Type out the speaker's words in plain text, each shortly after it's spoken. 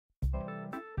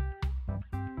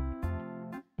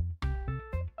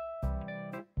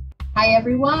Hi,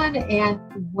 everyone, and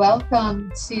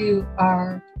welcome to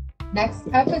our next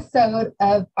episode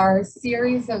of our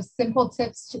series of simple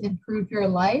tips to improve your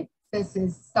life. This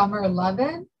is Summer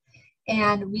Lovin,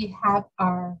 and we have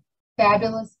our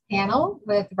fabulous panel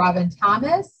with Robin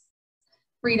Thomas,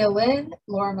 Frida Lynn,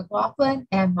 Laura McLaughlin,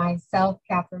 and myself,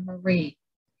 Catherine Marie.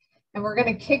 And we're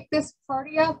going to kick this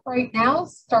party off right now,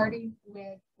 starting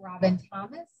with Robin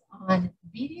Thomas on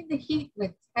beating the heat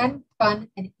with 10 fun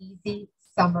and easy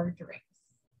summer drinks.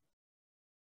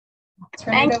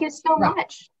 Thank you so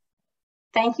much.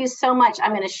 Thank you so much.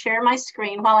 I'm going to share my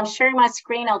screen. While I'm sharing my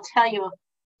screen, I'll tell you a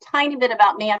tiny bit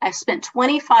about me. I've spent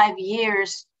 25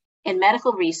 years in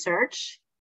medical research.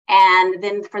 And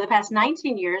then for the past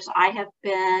 19 years, I have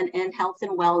been in health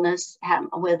and wellness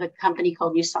with a company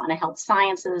called USANA Health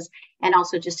Sciences, and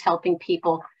also just helping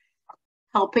people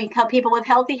with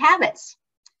healthy habits.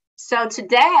 So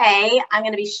today I'm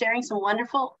going to be sharing some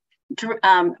wonderful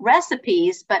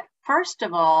recipes, but first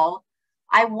of all,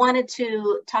 I wanted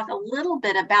to talk a little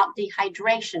bit about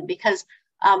dehydration, because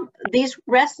these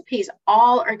recipes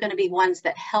all are going to be ones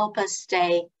that help us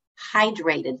stay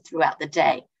hydrated throughout the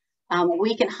day.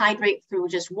 We can hydrate through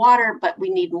just water, but we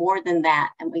need more than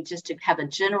that. And we just have a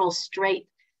general, straight,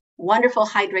 wonderful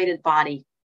hydrated body,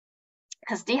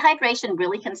 because dehydration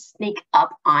really can sneak up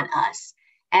on us.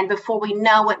 And before we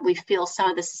know it, we feel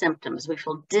some of the symptoms. We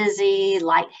feel dizzy,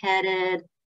 lightheaded,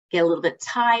 get a little bit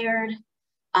tired.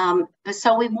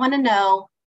 So we want to know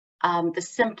the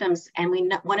symptoms, and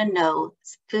we want to know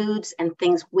foods and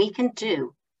things we can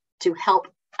do to help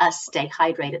us stay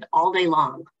hydrated all day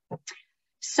long.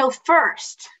 So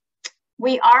first,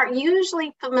 we are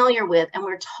usually familiar with, and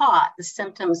we're taught, the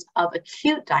symptoms of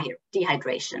acute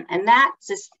dehydration. And that's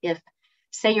just if,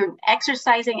 say, you're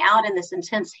exercising out in this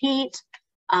intense heat,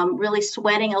 really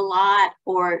sweating a lot,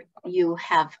 or you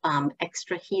have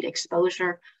extra heat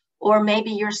exposure, or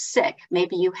maybe you're sick,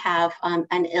 maybe you have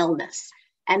an illness.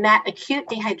 And that acute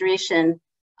dehydration,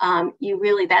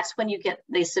 that's when you get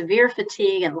the severe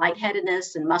fatigue and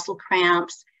lightheadedness and muscle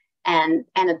cramps and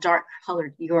a dark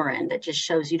colored urine that just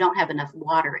shows you don't have enough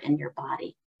water in your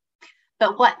body.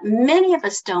 But what many of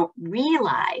us don't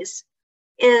realize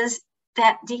is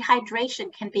that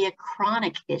dehydration can be a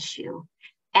chronic issue.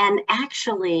 And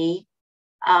actually,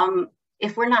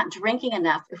 if we're not drinking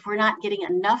enough, if we're not getting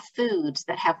enough foods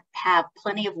that have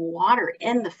plenty of water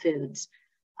in the foods,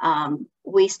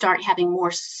 we start having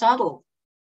more subtle,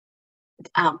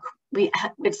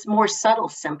 it's more subtle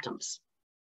symptoms.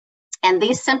 And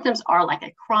these symptoms are like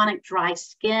a chronic dry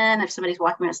skin. If somebody's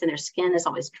walking around saying their skin is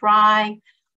always dry,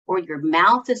 or your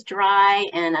mouth is dry,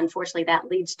 and unfortunately that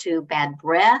leads to bad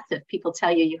breath. If people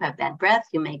tell you you have bad breath,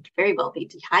 you may very well be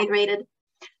dehydrated.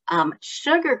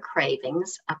 Sugar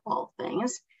cravings, of all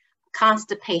things,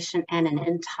 constipation, and an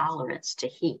intolerance to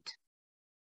heat.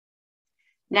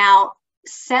 Now,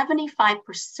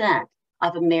 75%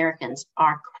 of Americans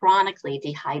are chronically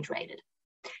dehydrated.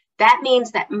 That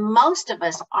means that most of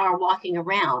us are walking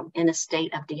around in a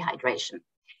state of dehydration,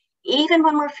 even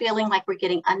when we're feeling like we're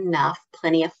getting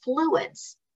plenty of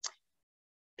fluids.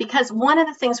 Because one of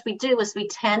the things we do is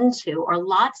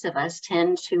lots of us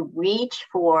tend to reach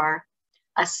for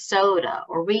a soda,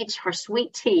 or reach for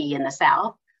sweet tea in the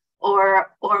South, or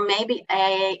maybe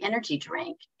an energy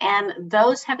drink. And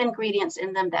those have ingredients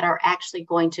in them that are actually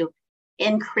going to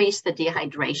increase the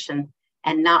dehydration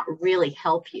and not really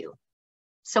help you.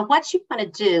 So what you want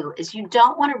to do is, you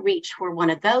don't want to reach for one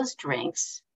of those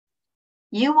drinks.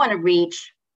 You want to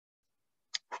reach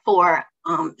for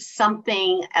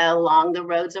something along the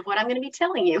roads of what I'm going to be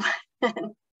telling you.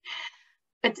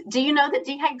 But do you know that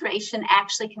dehydration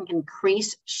actually can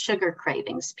increase sugar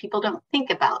cravings? People don't think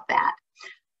about that.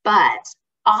 But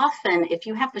often, if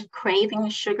you have a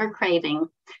sugar craving,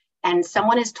 and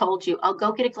someone has told you, oh,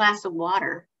 go get a glass of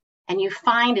water, and you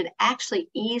find it actually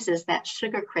eases that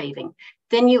sugar craving,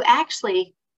 then you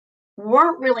actually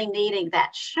weren't really needing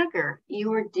that sugar. You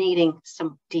were needing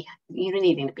to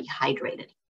be hydrated.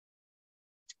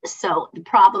 So the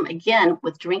problem, again,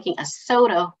 with drinking a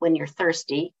soda when you're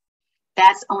thirsty,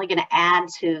 that's only going to add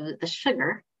to the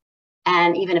sugar.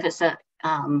 And even if it's a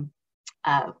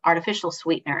artificial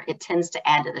sweetener, it tends to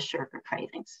add to the sugar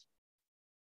cravings.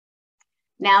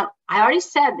 Now, I already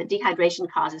said that dehydration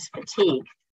causes fatigue.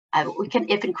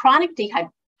 If in chronic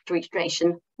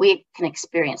dehydration, we can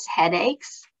experience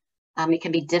headaches. It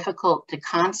can be difficult to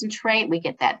concentrate. We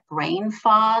get that brain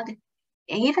fog.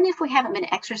 Even if we haven't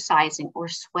been exercising or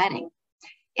sweating,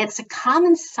 it's a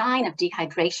common sign of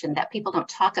dehydration that people don't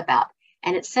talk about.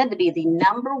 And it's said to be the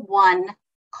 #1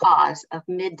 cause of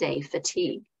midday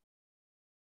fatigue.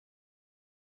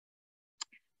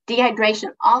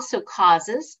 Dehydration also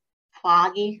causes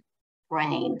foggy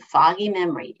brain, foggy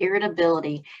memory,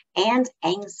 irritability, and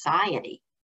anxiety.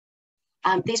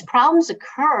 These problems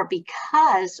occur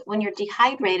because when you're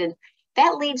dehydrated,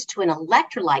 that leads to an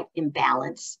electrolyte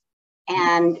imbalance.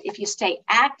 And if you stay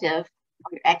active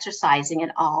or you're exercising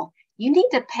at all, you need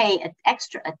to pay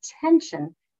extra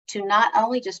attention to not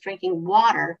only just drinking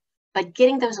water, but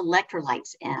getting those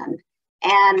electrolytes in.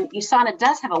 And USANA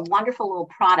does have a wonderful little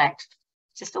product,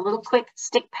 just a little quick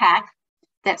stick pack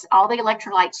that's all the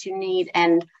electrolytes you need.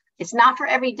 And it's not for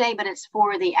every day, but it's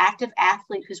for the active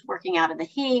athlete who's working out in the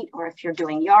heat, or if you're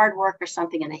doing yard work or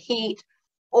something in the heat,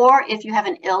 or if you have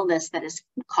an illness that is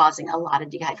causing a lot of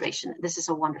dehydration. This is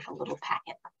a wonderful little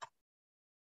packet.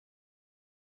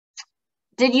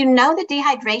 Did you know that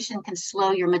dehydration can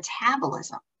slow your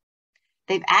metabolism?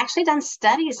 They've actually done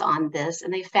studies on this,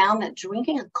 and they found that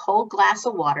drinking a cold glass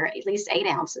of water, at least 8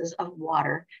 ounces of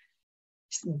water,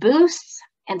 boosts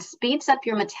and speeds up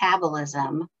your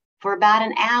metabolism for about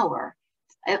an hour,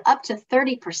 up to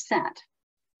 30%.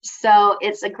 So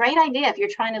it's a great idea if you're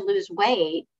trying to lose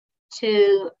weight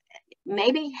to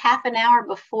maybe half an hour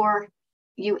before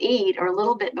you eat or a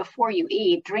little bit before you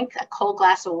eat, drink a cold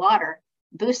glass of water,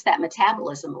 boost that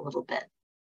metabolism a little bit.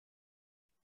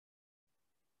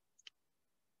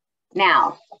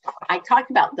 Now, I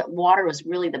talked about that water was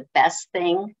really the best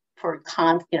thing for,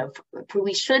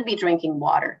 we should be drinking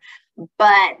water.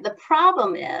 But the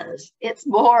problem is it's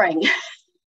boring.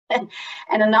 And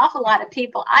an awful lot of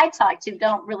people I talk to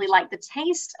don't really like the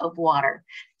taste of water.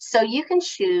 So you can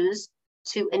choose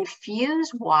to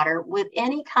infuse water with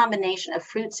any combination of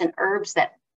fruits and herbs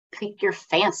that pique your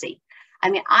fancy. I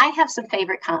mean, I have some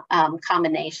favorite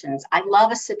combinations. I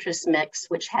love a citrus mix,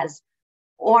 which has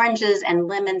oranges and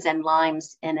lemons and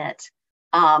limes in it.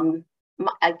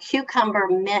 A cucumber,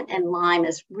 mint, and lime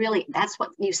is really, that's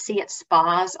what you see at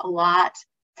spas a lot.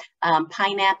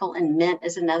 Pineapple and mint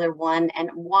is another one, and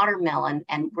watermelon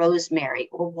and rosemary,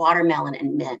 or watermelon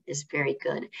and mint is very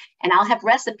good. And I'll have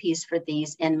recipes for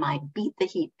these in my Beat the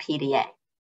Heat PDF,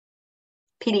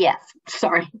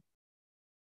 sorry.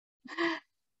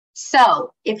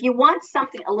 So if you want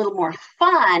something a little more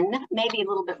fun, maybe a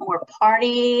little bit more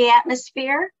party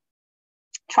atmosphere,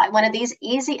 try one of these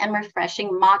easy and refreshing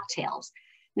mocktails.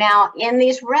 Now, in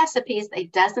these recipes,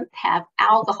 it doesn't have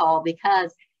alcohol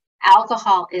because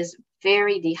alcohol is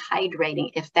very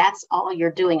dehydrating if that's all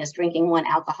you're doing is drinking one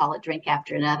alcoholic drink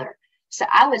after another. So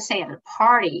I would say at a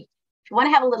party, if you want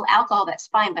to have a little alcohol, that's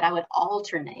fine, but I would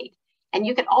alternate. And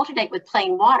you could alternate with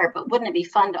plain water, but wouldn't it be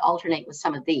fun to alternate with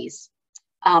some of these?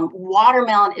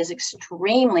 Watermelon is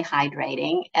extremely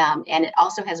hydrating, and it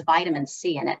also has vitamin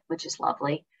C in it, which is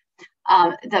lovely.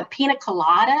 The pina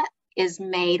colada is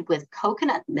made with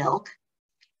coconut milk,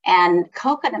 and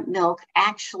coconut milk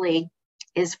actually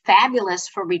is fabulous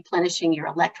for replenishing your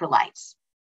electrolytes.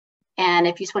 And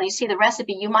when you see the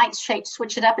recipe, you might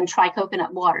switch it up and try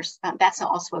coconut waters. That's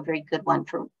also a very good one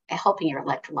for helping your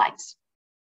electrolytes.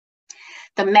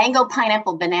 The mango,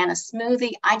 pineapple, banana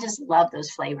smoothie, I just love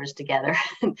those flavors together.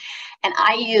 And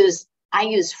I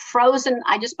use frozen,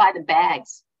 I just buy the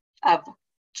bags of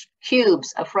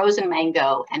cubes of frozen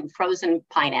mango and frozen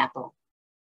pineapple.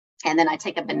 And then I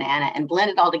take a banana and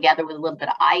blend it all together with a little bit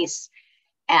of ice,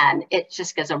 and it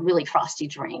just gives a really frosty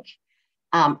drink.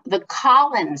 The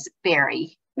Collins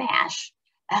berry mash,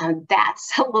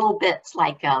 that's a little bit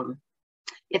like,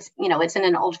 it's in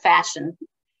an old fashioned,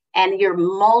 and you're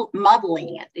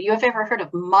muddling it. You have ever heard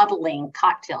of muddling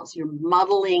cocktails? You're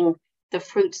muddling the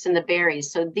fruits and the berries.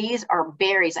 So these are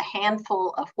berries, a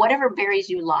handful of whatever berries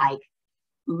you like,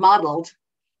 muddled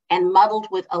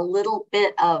with a little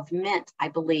bit of mint, I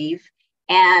believe.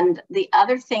 And the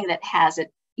other thing that has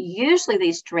it, usually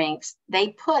these drinks,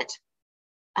 they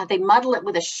muddle it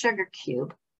with a sugar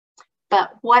cube.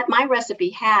 But what my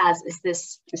recipe has is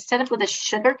this, instead of with a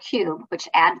sugar cube, which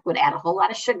would add a whole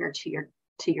lot of sugar to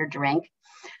your drink,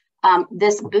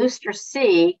 this Booster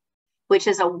C, which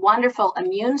is a wonderful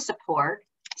immune support,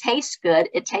 tastes good.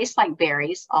 It tastes like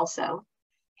berries also.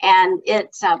 And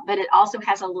but it also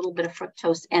has a little bit of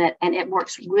fructose in it, and it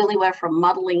works really well for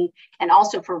muddling and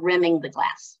also for rimming the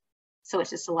glass. So it's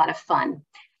just a lot of fun.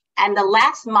 And the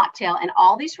last mocktail, and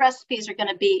all these recipes are going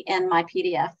to be in my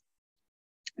PDF.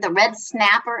 The Red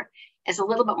Snapper is a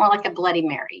little bit more like a Bloody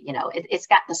Mary. It's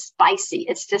got the spicy.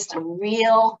 It's just a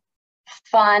real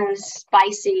fun,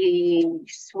 spicy,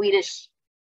 Swedish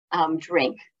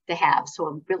drink to have. So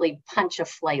a really punch of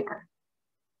flavor.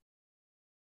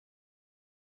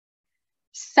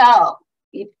 So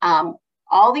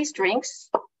all these drinks,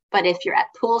 but if you're at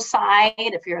poolside,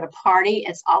 if you're at a party,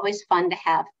 it's always fun to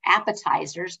have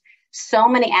appetizers. So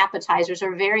many appetizers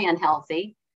are very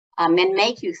unhealthy. and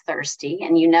make you thirsty,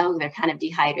 and you know they're kind of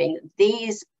dehydrating.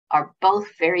 These are both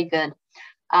very good.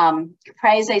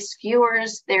 Caprese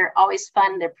skewers, they're always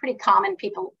fun. They're pretty common.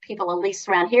 People at least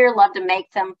around here love to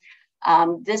make them.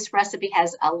 This recipe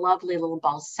has a lovely little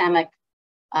balsamic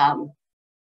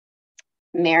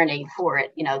marinade for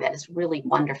it, you know, that is really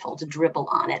wonderful to dribble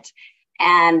on it.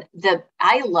 And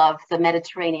I love the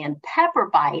Mediterranean pepper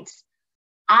bites.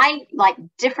 I like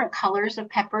different colors of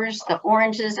peppers. The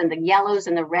oranges and the yellows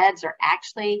and the reds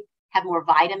actually have more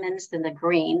vitamins than the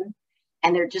green,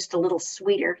 and they're just a little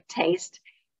sweeter taste.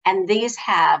 And these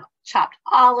have chopped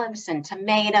olives and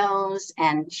tomatoes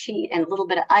and cheese and a little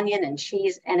bit of onion and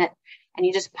cheese in it. And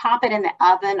you just pop it in the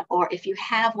oven, or if you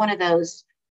have one of those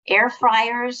air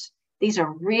fryers, these are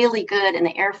really good in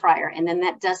the air fryer, and then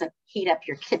that doesn't heat up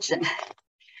your kitchen.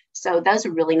 So those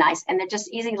are really nice, and they're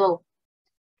just easy little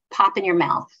pop in your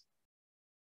mouth.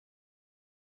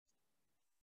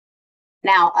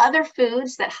 Now, other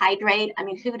foods that hydrate, I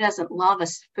mean, who doesn't love a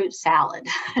fruit salad?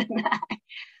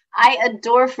 I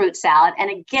adore fruit salad. And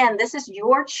again, this is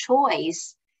your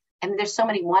choice. And there's so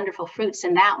many wonderful fruits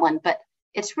in that one, but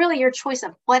it's really your choice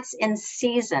of what's in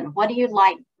season. What do you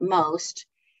like most?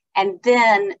 And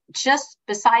then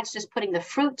besides just putting the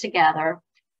fruit together,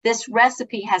 this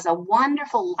recipe has a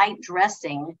wonderful light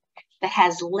dressing that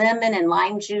has lemon and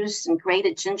lime juice and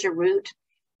grated ginger root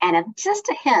and just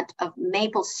a hint of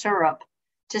maple syrup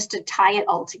just to tie it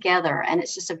all together. And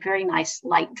it's just a very nice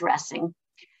light dressing.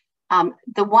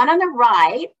 The one on the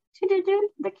right,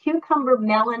 the cucumber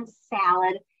melon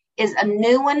salad, is a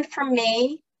new one for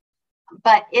me,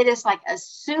 but it is like a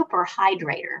super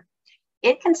hydrator.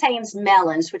 It contains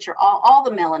melons, which are all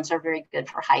the melons are very good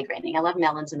for hydrating. I love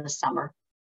melons in the summer.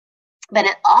 But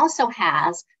it also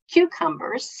has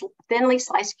cucumbers, thinly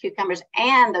sliced cucumbers,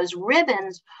 and those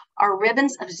ribbons are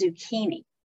ribbons of zucchini,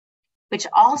 which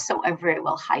also are very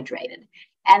well hydrated.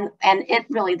 And it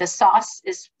really,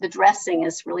 the dressing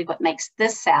is really what makes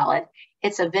this salad.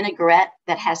 It's a vinaigrette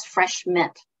that has fresh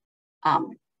mint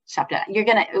chopped up.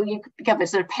 You become a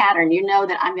sort of pattern. You know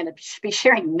that I'm going to be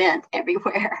sharing mint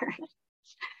everywhere.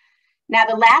 Now,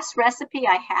 the last recipe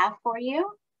I have for you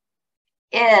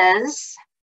is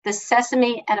the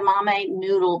sesame edamame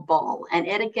noodle bowl. And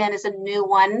it, again, is a new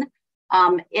one.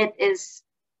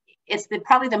 It's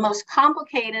probably the most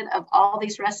complicated of all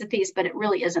these recipes, but it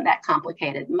really isn't that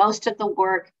complicated. Most of the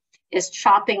work is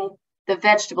chopping the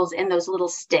vegetables in those little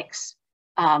sticks.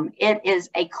 It is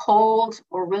a cold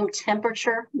or room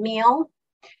temperature meal.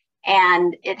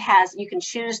 And you can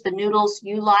choose the noodles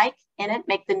you like in it,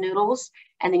 make the noodles,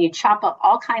 and then you chop up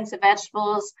all kinds of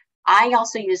vegetables. I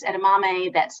also use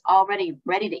edamame that's already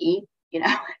ready to eat. You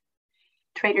know,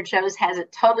 Trader Joe's has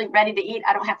it totally ready to eat.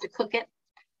 I don't have to cook it.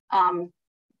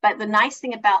 But the nice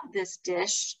thing about this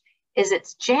dish is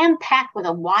it's jam-packed with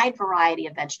a wide variety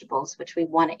of vegetables, which we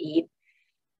want to eat.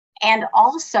 And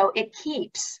also it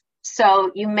keeps.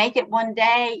 So you make it one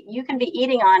day, you can be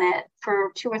eating on it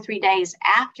for 2 or 3 days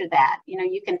after that. You know,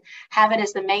 you can have it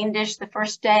as the main dish the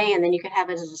first day, and then you can have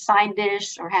it as a side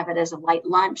dish or have it as a light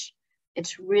lunch.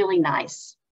 It's really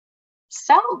nice.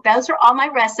 So those are all my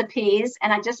recipes.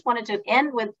 And I just wanted to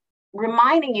end with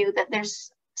reminding you that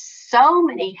there's so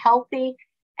many healthy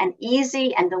and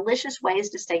easy and delicious ways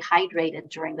to stay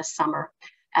hydrated during the summer.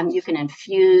 You can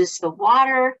infuse the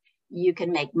water, you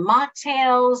can make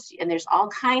mocktails, and there's all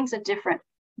kinds of different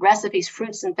recipes,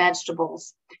 fruits and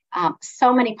vegetables,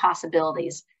 so many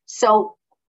possibilities. So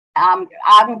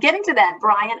I'm getting to that,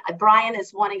 Brian. Brian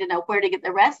is wanting to know where to get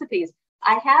the recipes.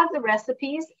 I have the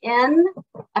recipes in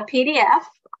a PDF,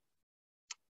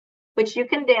 which you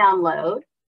can download.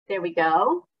 There we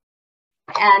go.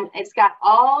 And it's got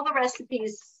all the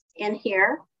recipes in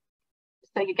here.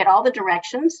 So you get all the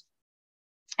directions.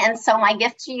 And so my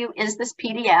gift to you is this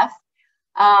PDF.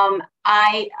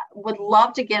 I would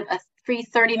love to give a free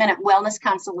 30-minute wellness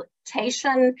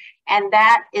consultation. And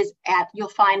that is you'll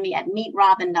find me at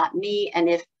meetrobin.me. And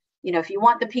if you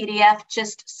want the PDF,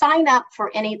 just sign up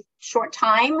for any short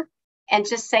time and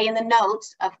just say in the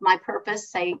notes of my purpose,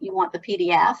 say you want the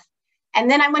PDF. And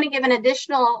then I'm going to give an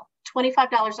additional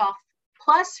 $25 off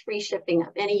plus free shipping of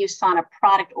any USANA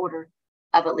product order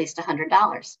of at least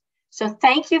 $100. So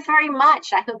thank you very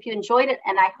much. I hope you enjoyed it,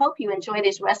 and I hope you enjoy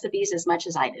these recipes as much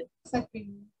as I do. Looks like we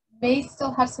may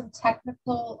still have some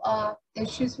technical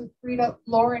issues with Frida.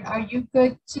 Lauren, are you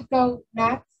good to go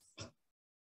next?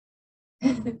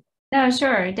 No,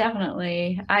 sure,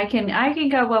 definitely. I can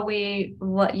go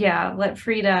let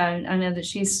Frida. I know that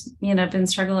she's been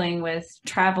struggling with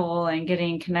travel and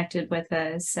getting connected with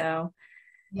us. So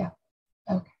yeah.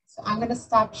 Okay. So I'm gonna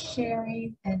stop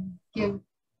sharing and give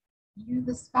you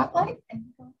the spotlight and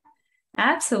go ahead.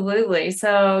 Absolutely.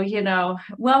 So,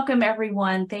 welcome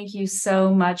everyone. Thank you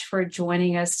so much for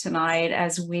joining us tonight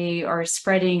as we are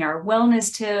spreading our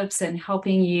wellness tips and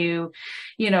helping you,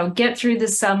 get through the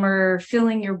summer,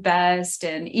 feeling your best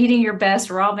and eating your best.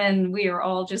 Robin, we are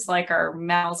all just like our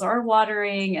mouths are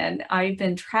watering, and I've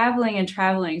been traveling and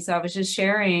traveling. So I was just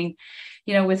sharing,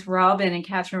 with Robin and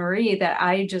𝗥cie𝗯𝗶𝗧𝗵 that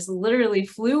I just literally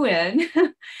flew in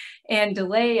and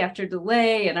delay after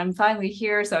delay, and I'm finally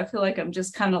here. So I feel like I'm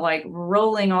just kind of like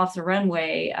rolling off the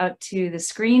runway up to the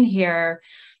screen here,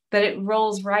 but it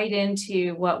rolls right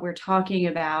into what we're talking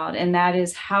about. And that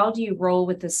is, how do you roll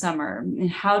with the summer, and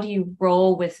how do you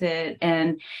roll with it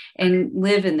and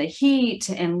live in the heat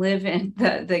and live in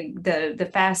the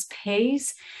fast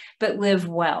pace, but live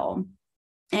well.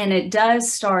 And it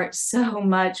does start so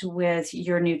much with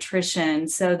your nutrition.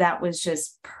 So that was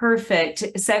just perfect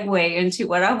segue into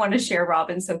what I want to share,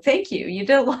 Robin. So thank you. You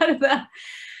did a lot of that.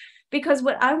 Because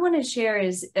what I want to share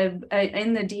is in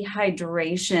the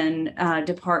dehydration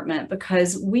department,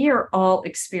 because we are all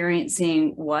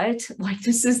experiencing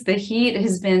the heat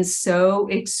has been so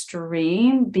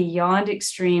extreme, beyond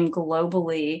extreme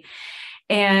globally.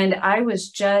 And I was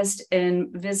just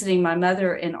visiting my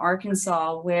mother in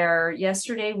Arkansas, where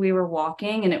yesterday we were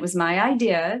walking, and it was my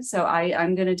idea. So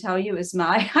I'm going to tell you, I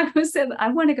said,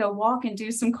 I want to go walk and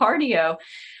do some cardio.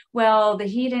 Well, the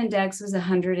heat index was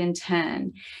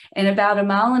 110. And about a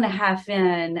mile and a half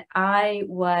in, I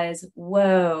was,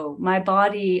 whoa, my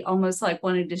body almost like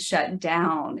wanted to shut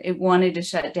down. It wanted to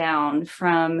shut down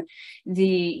from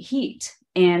the heat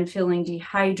and feeling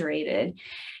dehydrated.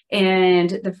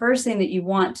 And the first thing that you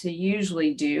want to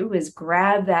usually do is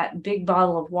grab that big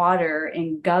bottle of water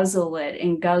and guzzle it,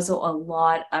 and guzzle a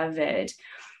lot of it.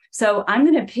 So I'm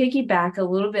going to piggyback a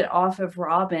little bit off of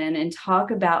Robin and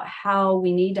talk about how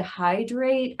we need to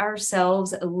hydrate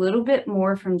ourselves a little bit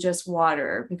more from just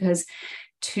water, because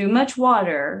too much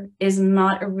water is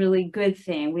not a really good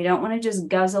thing. We don't want to just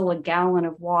guzzle a gallon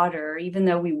of water, even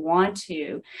though we want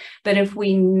to. But if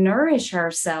we nourish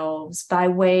ourselves by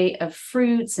way of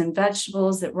fruits and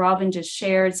vegetables that Robin just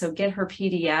shared, so get her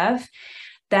PDF,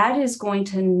 that is going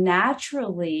to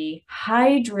naturally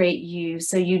hydrate you,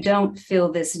 so you don't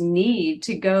feel this need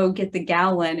to go get the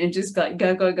gallon and just go,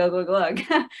 glug.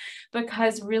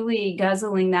 Because really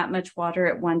guzzling that much water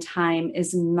at one time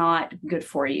is not good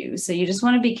for you. So you just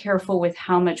want to be careful with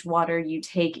how much water you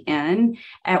take in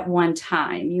at one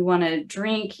time. You want to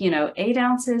drink, 8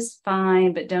 ounces,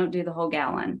 fine, but don't do the whole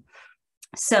gallon.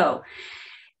 So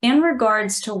in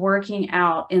regards to working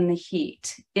out in the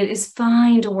heat, it is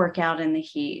fine to work out in the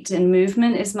heat, and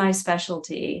movement is my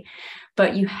specialty,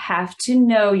 but you have to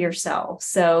know yourself.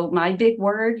 So my big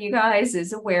word, you guys,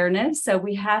 is awareness. So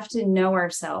we have to know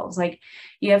ourselves. Like,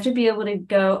 you have to be able to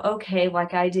go, okay,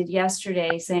 like I did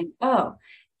yesterday, saying, oh,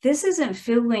 this isn't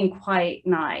feeling quite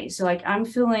nice. So like, I'm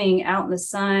feeling out in the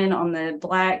sun on the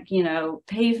black,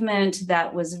 pavement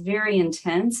that was very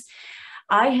intense.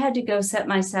 I had to go set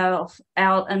myself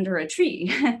out under a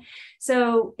tree.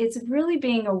 So it's really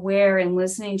being aware and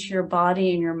listening to your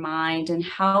body and your mind and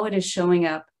how it is showing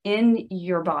up in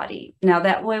your body. Now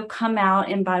that will come out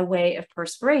in by way of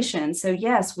perspiration. So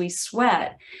yes, we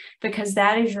sweat because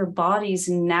that is your body's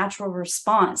natural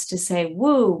response to say,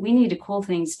 whoa, we need to cool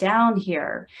things down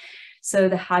here. So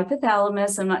the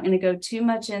hypothalamus, I'm not going to go too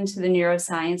much into the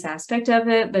neuroscience aspect of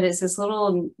it, but it's this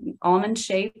little almond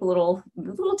shaped, little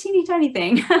teeny tiny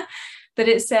thing. But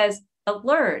it says,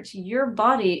 alert, your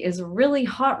body is really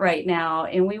hot right now,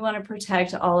 and we want to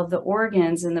protect all of the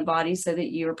organs in the body so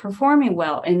that you are performing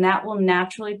well, and that will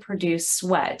naturally produce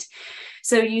sweat.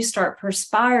 So you start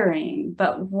perspiring.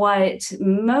 But what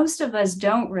most of us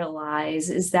don't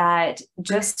realize is that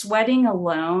just sweating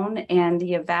alone and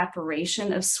the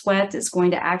evaporation of sweat that's going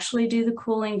to actually do the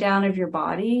cooling down of your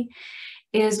body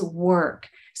is work.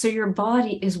 So your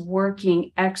body is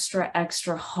working extra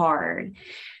hard.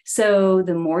 So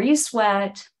the more you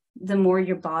sweat, the more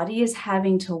your body is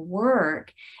having to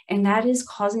work, and that is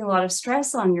causing a lot of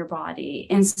stress on your body.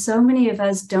 And so many of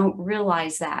us don't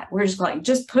realize that. We're just like,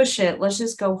 just push it. Let's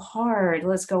just go hard.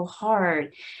 Let's go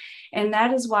hard. And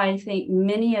that is why I think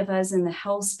many of us in the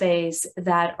health space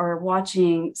that are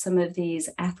watching some of these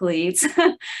athletes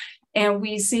and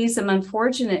we see some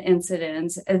unfortunate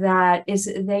incidents that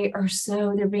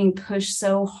they're being pushed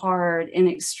so hard in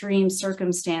extreme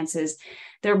circumstances,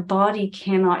 their body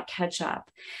cannot catch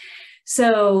up.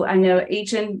 So I know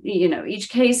each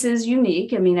case is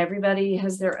unique. I mean, everybody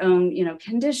has their own,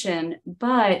 condition,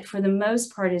 but for the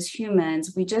most part, as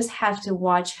humans, we just have to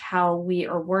watch how we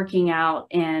are working out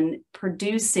and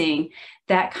producing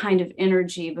that kind of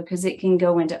energy, because it can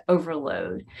go into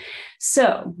overload.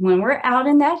 So when we're out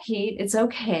in that heat, it's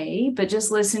okay, but just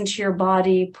listen to your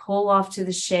body, pull off to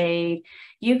the shade.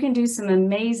 You can do some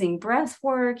amazing breath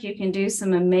work. You can do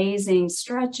some amazing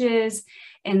stretches.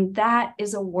 And that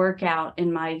is a workout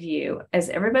in my view. As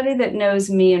everybody that knows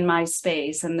me in my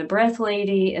space, I'm the breath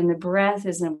lady, and the breath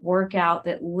is a workout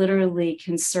that literally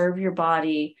can serve your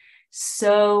body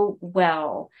so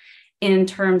well in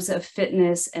terms of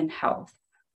fitness and health.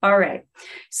 All right.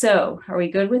 So are we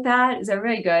good with that? Is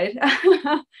everybody good?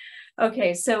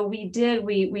 Okay, so we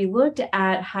looked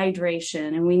at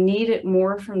hydration, and we need it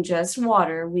more from just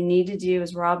water. We need to do,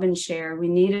 as Robin shared, we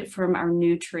need it from our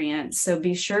nutrients. So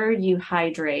be sure you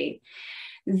hydrate.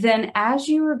 Then as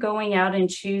you are going out and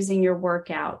choosing your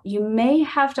workout, you may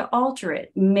have to alter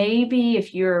it. Maybe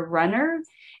if you're a runner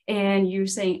and you're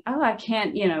saying, oh, I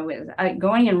can't,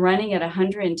 going and running at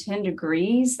 110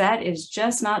 degrees, that is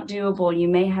just not doable. You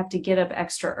may have to get up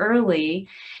extra early.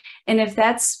 And if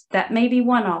that may be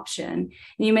one option.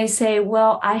 You may say,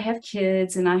 well, I have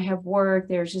kids and I have work.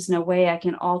 There's just no way I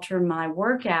can alter my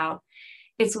workout.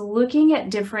 It's looking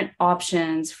at different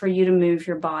options for you to move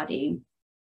your body.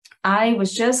 I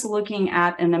was just looking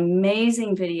at an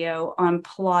amazing video on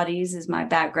Pilates is my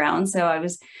background.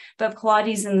 But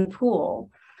Pilates in the pool.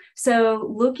 So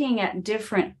looking at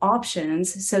different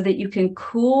options so that you can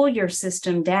cool your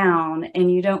system down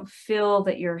and you don't feel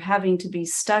that you're having to be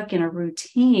stuck in a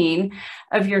routine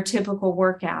of your typical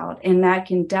workout. And that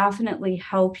can definitely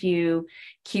help you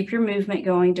keep your movement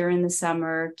going during the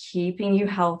summer, keeping you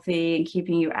healthy and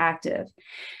keeping you active.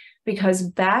 Because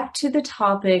back to the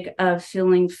topic of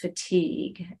feeling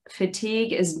fatigue.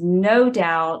 Fatigue is no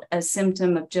doubt a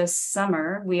symptom of just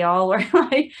summer. We all are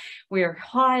like, we're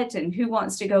hot, and who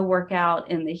wants to go work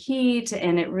out in the heat?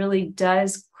 And it really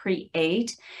does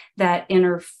create that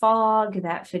inner fog,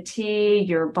 that fatigue.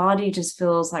 Your body just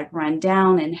feels like run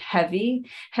down and heavy.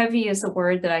 Heavy is the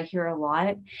word that I hear a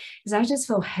lot, is I just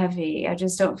feel heavy. I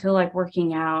just don't feel like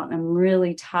working out. I'm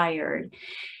really tired.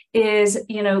 Is,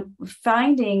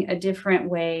 finding a different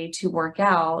way to work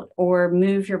out or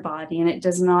move your body, and it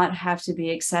does not have to be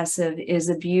excessive, is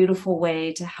a beautiful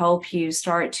way to help you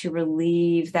start to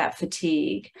relieve that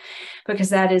fatigue,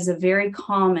 because that is a very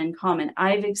common.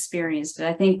 I've experienced it.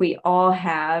 I think we all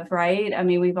have, right? I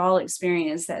mean, we've all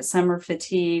experienced that summer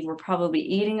fatigue. We're probably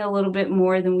eating a little bit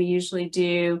more than we usually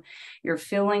do. You're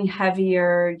feeling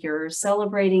heavier. You're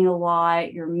celebrating a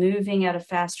lot. You're moving at a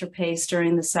faster pace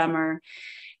during the summer.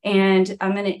 And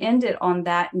I'm going to end it on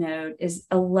that note, is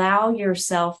allow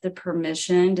yourself the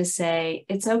permission to say,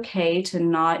 it's okay to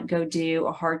not go do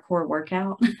a hardcore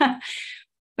workout.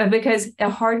 But because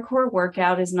a hardcore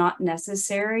workout is not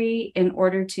necessary in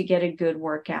order to get a good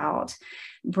workout.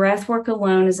 Breath work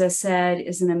alone, as I said,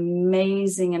 is an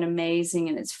amazing, and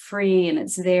it's free, and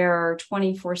it's there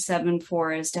 24/7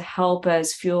 for us to help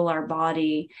us fuel our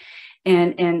body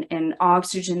and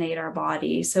oxygenate our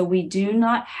body. So we do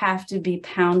not have to be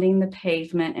pounding the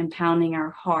pavement and pounding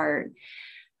our heart,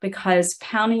 because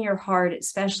pounding your heart,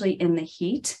 especially in the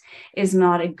heat, is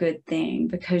not a good thing,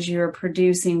 because you're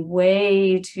producing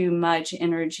way too much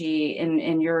energy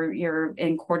in your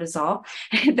in cortisol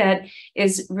that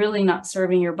is really not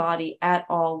serving your body at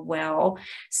all well.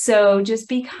 So just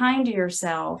be kind to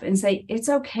yourself and say, it's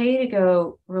okay to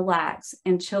go relax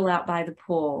and chill out by the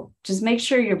pool. Just make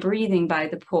sure you're breathing by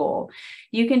the pool.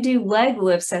 You can do leg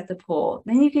lifts at the pool.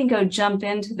 Then you can go jump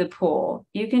into the pool.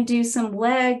 You can do some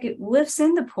leg lifts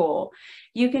in the pool.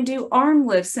 You can do arm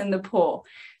lifts in the pool.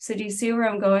 So do you see where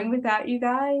I'm going with that, you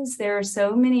guys? There are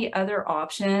so many other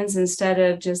options instead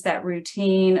of just that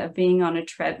routine of being on a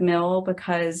treadmill,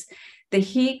 because the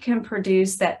heat can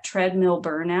produce that treadmill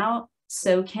burnout.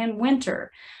 So can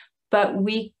winter. But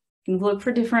we look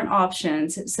for different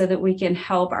options so that we can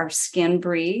help our skin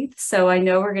breathe. So I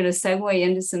know we're going to segue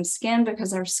into some skin,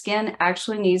 because our skin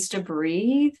actually needs to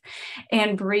breathe,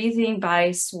 and breathing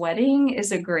by sweating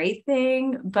is a great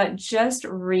thing, but just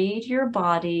read your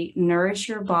body, nourish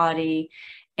your body,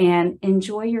 and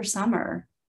enjoy your summer.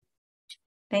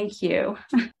 Thank you.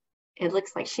 It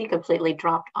looks like she completely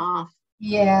dropped off.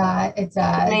 Yeah, it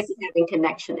does. Maybe having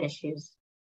connection issues.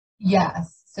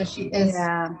 Yes, so she is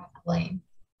traveling.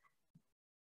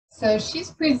 So she's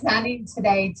presenting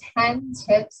today 10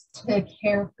 tips to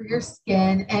care for your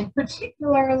skin, and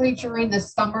particularly during the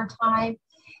summertime.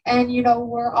 And,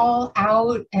 we're all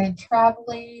out and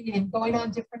traveling and going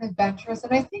on different adventures.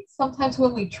 And I think sometimes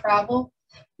when we travel,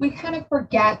 we kind of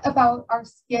forget about our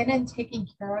skin and taking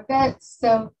care of it.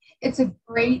 So it's a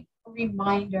great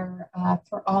reminder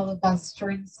for all of us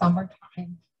during the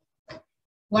summertime.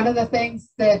 One of the things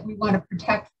that we want to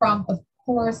protect from, of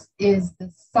course, is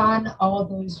the sun, all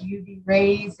those UV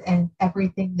rays and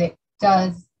everything that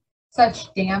does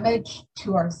such damage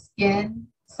to our skin,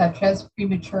 such as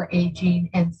premature aging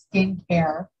and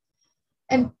skincare.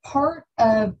 And part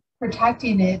of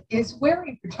protecting it is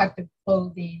wearing protective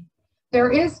clothing. There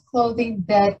is clothing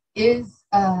that is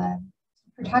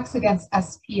protects against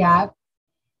SPF,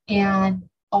 and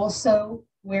also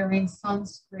wearing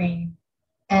sunscreen.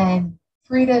 And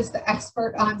Frida is the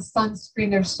expert on sunscreen.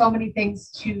 There's so many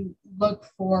things to look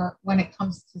for when it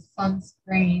comes to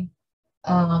sunscreen.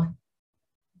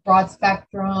 Broad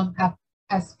spectrum,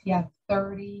 SPF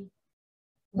 30.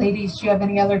 Ladies, do you have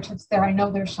any other tips there? I know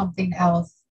there's something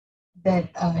else that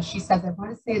she says. I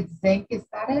want to say it's zinc. Is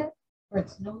that it? Or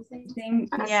it's no zinc?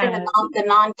 Yeah. The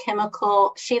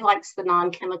non-chemical. She likes the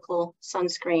non-chemical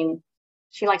sunscreen.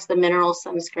 She likes the mineral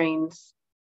sunscreens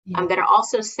that are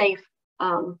also safe.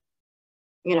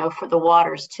 For the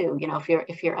waters too.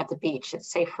 If you're at the beach,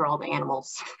 it's safe for all the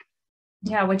animals.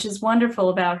 Yeah, which is wonderful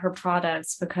about her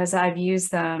products, because I've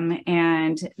used them,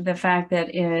 and the fact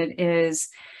that it is,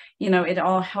 it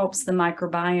all helps the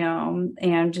microbiome.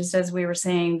 And just as we were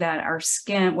saying that our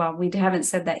skin, well, we haven't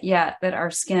said that yet, but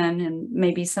our skin, and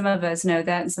maybe some of us know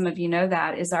that, and some of you know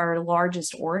that, is our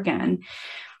largest organ.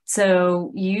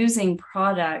 So using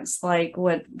products like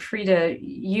what Frida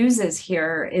uses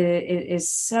here is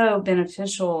so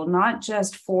beneficial, not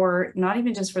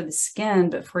even just for the skin,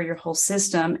 but for your whole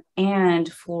system,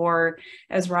 and for,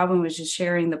 as Robin was just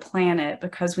sharing, the planet,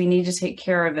 because we need to take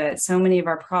care of it. So many of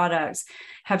our products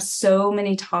have so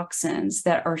many toxins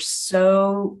that are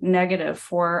so negative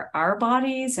for our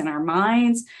bodies and our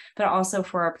minds, but also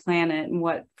for our planet. And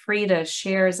what Frida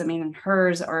shares, and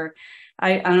hers are,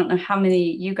 I don't know how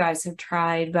many you guys have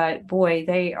tried, but boy,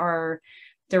 they're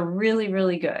really,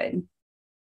 really good.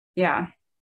 Yeah.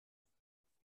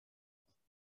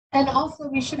 And also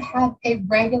we should have a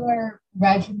regular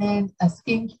regimen, a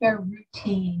skincare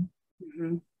routine.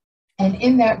 Mm-hmm. And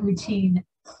in that routine,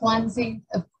 cleansing,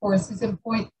 of course, is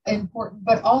important,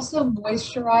 but also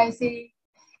moisturizing.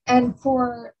 And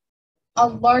for a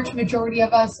large majority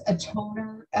of us, a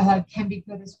toner can be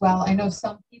good as well. I know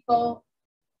some people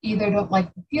either don't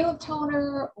like the feel of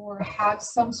toner or have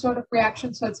some sort of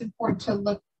reaction. So it's important to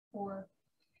look for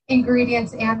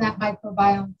ingredients and that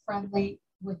microbiome friendly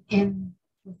within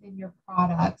your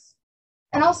products.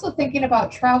 And also thinking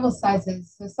about travel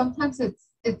sizes. So sometimes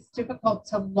it's difficult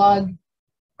to lug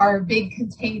our big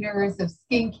containers of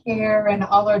skincare and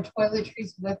all our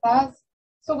toiletries with us.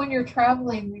 So when you're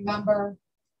traveling, remember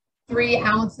 3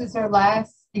 ounces or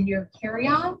less in your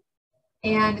carry-on.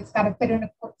 And it's got to fit in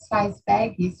a quart-sized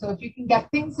baggie. So if you can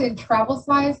get things in travel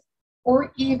size,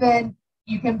 or even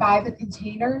you can buy the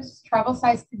containers, travel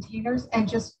size containers, and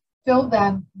just fill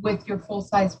them with your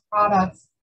full-size products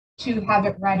to have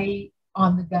it ready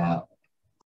on the go.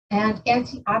 And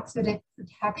antioxidant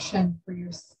protection for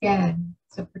your skin.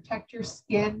 So protect your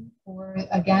skin for,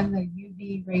 again, the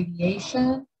UV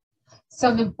radiation.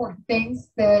 Some important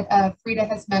things that Frida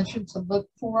has mentioned to look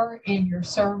for in your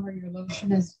serum or your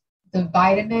lotion is the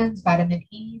vitamins, vitamin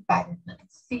E, vitamin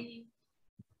C,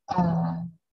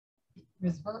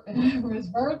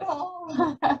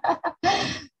 resveratrol.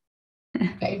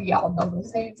 Maybe y'all know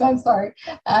those names, I'm sorry.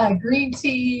 Green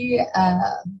tea,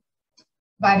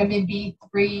 vitamin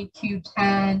B3,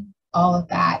 Q10, all of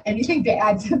that. Anything to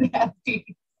add to that, Steve?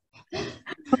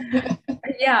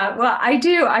 Yeah, well, I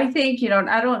do. I think,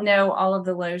 I don't know all of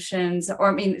the lotions, or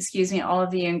all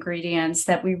of the ingredients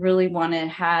that we really want to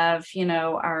have,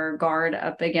 our guard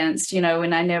up against,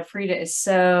 and I know Frida is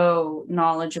so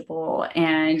knowledgeable,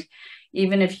 and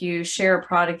even if you share a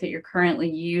product that you're currently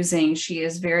using, she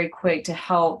is very quick to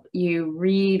help you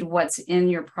read what's in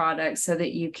your product so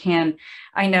that you can,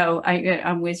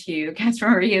 I'm with you,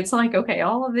 Catherine Marie. It's like, okay,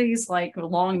 all of these like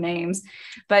long names,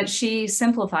 but she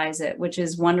simplifies it, which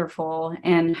is wonderful,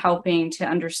 and helping to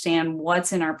understand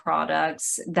what's in our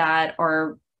products that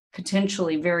are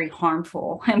potentially very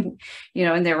harmful. And,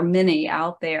 and there are many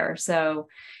out there. So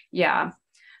yeah.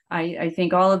 I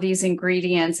think all of these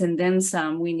ingredients and then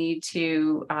some, we need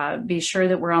to be sure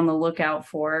that we're on the lookout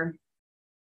for.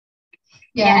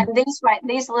 Yeah, and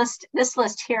this list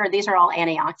here, these are all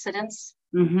antioxidants.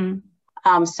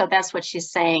 Mm-hmm. So that's what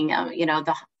she's saying.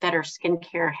 The better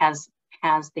skincare has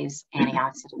these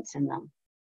antioxidants in them.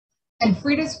 And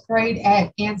Frida's great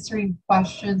at answering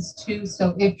questions too.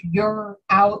 So if you're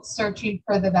out searching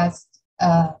for the best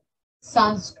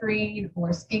sunscreen or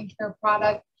skincare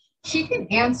product, she can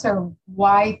answer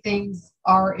why things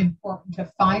are important to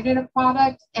find in a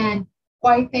product and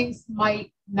why things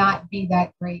might not be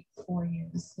that great for you.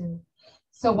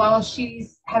 So while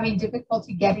she's having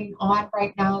difficulty getting on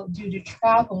right now due to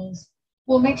travels,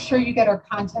 we'll make sure you get her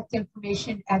contact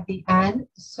information at the end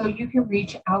so you can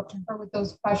reach out to her with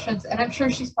those questions. And I'm sure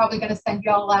she's probably going to send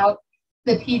you all out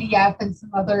the PDF and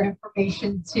some other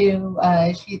information too.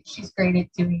 She's great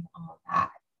at doing all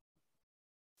that.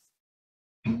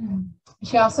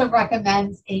 She also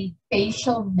recommends a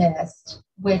facial mist,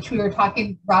 which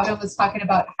Robin was talking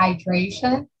about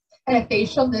hydration. And a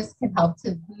facial mist can help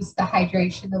to boost the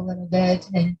hydration a little bit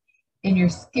in your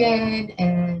skin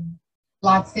and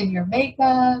lots in your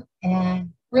makeup,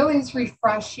 and really is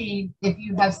refreshing if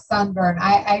you have sunburn.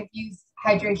 I've used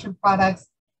hydration products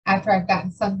after I've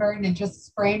gotten sunburn and just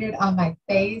spraying it on my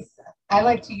face. I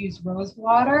like to use rose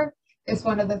water. It's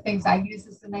one of the things I use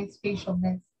as a nice facial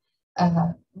mist.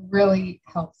 Really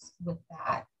helps with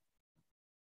that.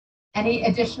 Any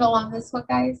additional on this one,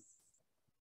 guys?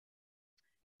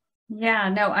 Yeah,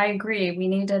 no, I agree. We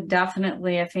need to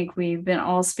definitely, I think we've been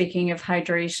all speaking of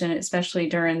hydration, especially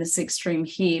during this extreme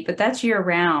heat, but that's year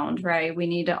round, right? We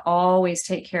need to always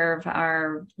take care of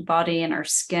our body and our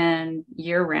skin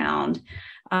year round.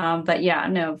 But yeah,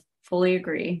 no, fully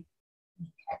agree.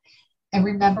 And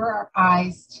remember our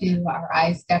eyes too. Our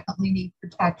eyes definitely need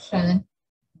protection.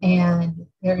 And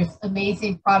there's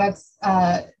amazing products.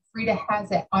 Frida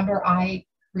has an under eye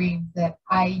cream that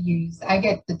I use. I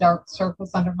get the dark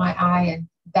circles under my eye, and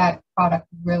that product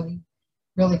really,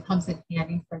 really comes in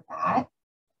handy for that.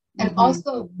 And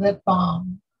also lip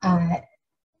balm.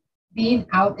 Being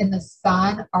out in the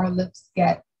sun, our lips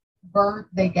get burnt,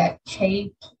 they get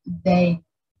chafed, they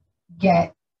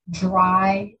get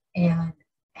dry, and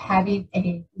having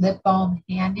a lip balm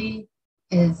handy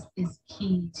is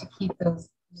key to keep those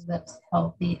lips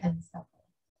healthy and supple.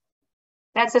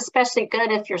 That's especially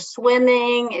good if you're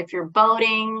swimming, if you're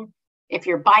boating, if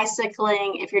you're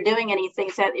bicycling, if you're doing anything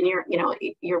that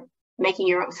you're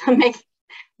making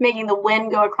making the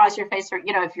wind go across your face, or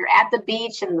if you're at the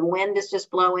beach and the wind is just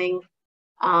blowing,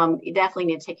 you definitely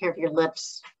need to take care of your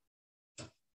lips.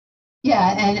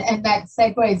 Yeah, and that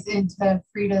segues into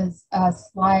Frida's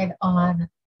slide on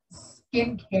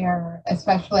skincare,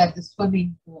 especially at the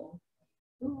swimming pool.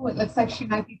 Ooh, it looks like she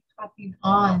might be popping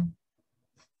on.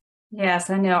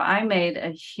 Yes, I know. I made a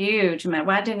huge amount.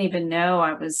 Well, I didn't even know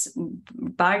I was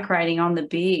bike riding on the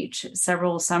beach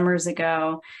several summers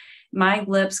ago. My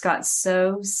lips got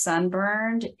so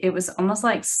sunburned. It was almost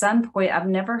like sun poison. I've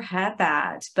never had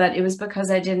that, but it was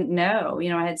because I didn't know.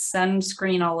 I had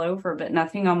sunscreen all over, but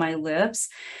nothing on my lips.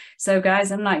 So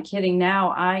guys, I'm not kidding. Now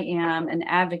I am an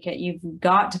advocate. You've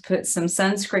got to put some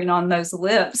sunscreen on those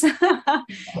lips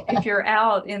if you're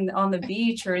out on the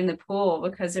beach or in the pool,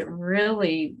 because it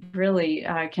really, really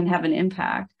can have an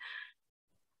impact.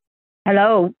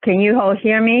 Hello, can you all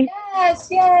hear me? Yes,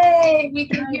 yay, we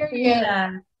can hear you.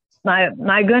 Yeah.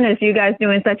 My goodness, you guys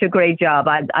doing such a great job.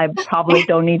 I probably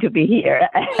don't need to be here.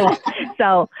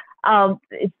 So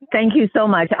thank you so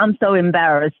much. I'm so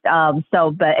embarrassed.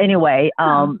 But anyway,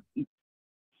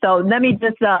 so let me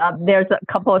just, there's a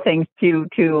couple of things to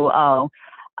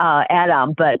add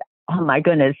on, but oh my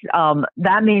goodness,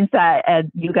 that means that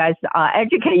you guys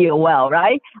educate you well,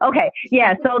 right? Okay,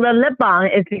 yeah, so the lip balm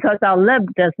is because our lip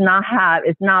does not have,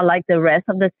 it's not like the rest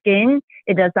of the skin.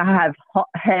 It doesn't have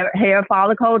hair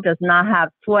follicle, does not have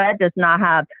sweat, does not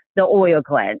have the oil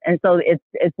gland. And so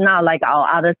it's not like our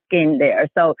other skin there.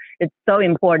 So it's so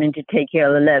important to take care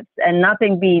of the lips, and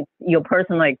nothing beats your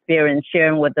personal experience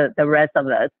sharing with the rest of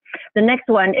us. The next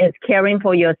one is caring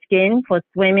for your skin for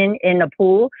swimming in the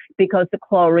pool because of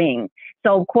chlorine.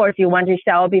 So of course you want to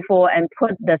shower before and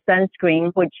put the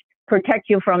sunscreen, which protects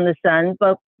you from the sun,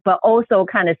 but also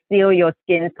kind of seal your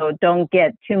skin so don't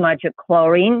get too much of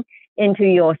chlorine into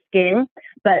your skin.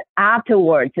 But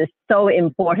afterwards, it's so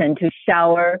important to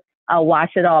shower,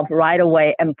 wash it off right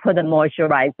away, and put a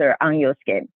moisturizer on your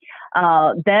skin.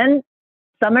 Then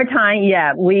summertime,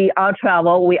 yeah, we all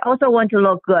travel. We also want to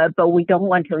look good, but we don't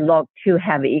want to look too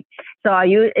heavy. So are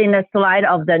you in the slide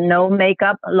of the no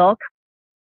makeup look?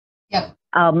 Yep.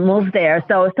 Move there.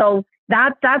 So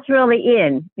that's really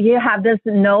in. You have this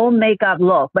no makeup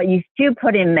look, but you still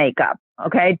put in makeup.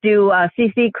 Okay, do a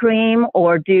CC cream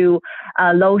or do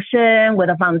a lotion with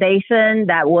a foundation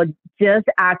that would just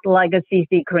act like a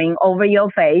CC cream over your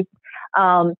face.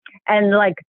 And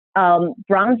like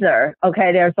bronzer,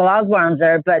 okay, there's a lot of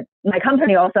bronzer, but my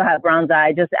company also has bronzer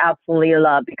I just absolutely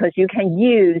love, because you can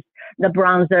use the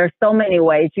bronzer so many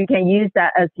ways. You can use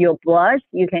that as your blush.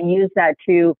 You can use that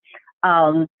to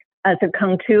as a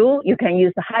contour. You can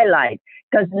use the highlight.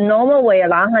 Because normal way, a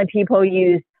lot of times people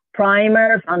use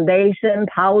primer, foundation,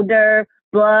 powder,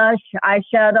 blush,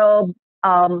 eyeshadow,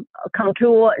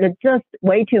 contour. It's just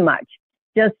way too much.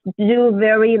 Just do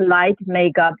very light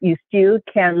makeup. You still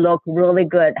can look really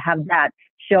good, have that,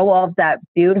 show off that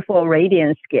beautiful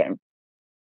radiant skin.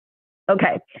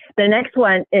 Okay, the next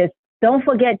one is don't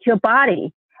forget your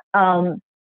body.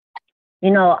 You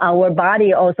know, our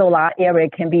body also, a lot of area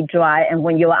can be dry. And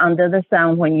when you're under the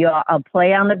sun, when you're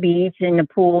play on the beach, in the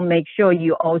pool, make sure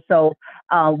you also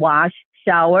wash,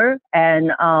 shower,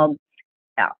 and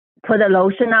put a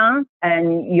lotion on.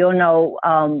 And you'll know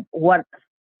what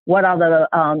are the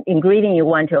ingredients you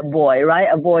want to avoid, right?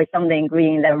 Avoid some of the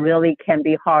ingredients that really can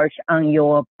be harsh on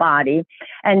your body.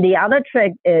 And the other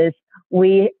trick is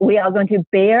we are going to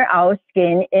bare our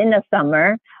skin in the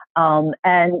summer.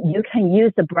 And you can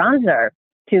use the bronzer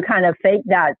to kind of fake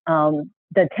that,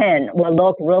 the tan will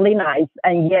look really nice.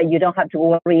 And yeah, you don't have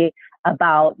to worry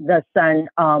about the sun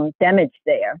damage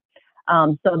there.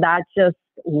 So that's just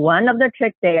one of the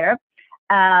tricks there.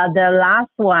 The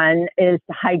last one is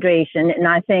hydration. And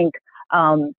I think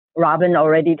Robin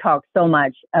already talked so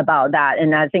much about that.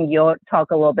 And I think you'll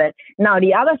talk a little bit. Now,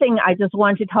 the other thing I just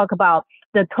want to talk about,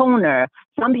 the toner.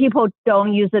 Some people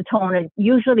don't use the toner.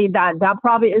 Usually that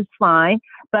probably is fine,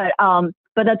 but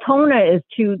the toner is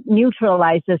to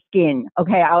neutralize the skin.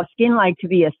 Okay, our skin like to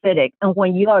be acidic, and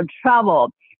when you are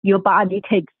travel, your body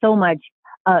takes so much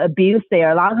abuse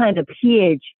there. A lot of times the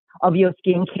pH of your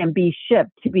skin can be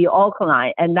shifted to be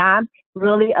alkaline, and that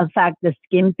really affects the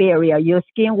skin barrier. Your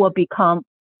skin will become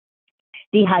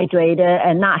dehydrated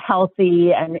and not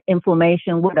healthy, and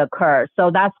inflammation would occur.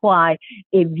 So that's why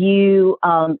if you,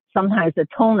 sometimes the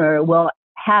toner will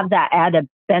have that added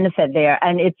benefit there.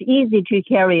 And it's easy to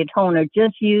carry a toner.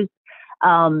 Just use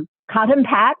cotton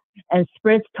pad and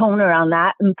spritz toner on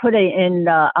that and put it in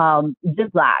the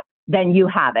Ziploc. Then you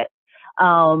have it.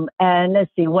 And let's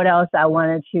see what else I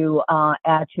wanted to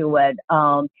add to it.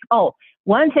 Oh,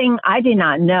 one thing I did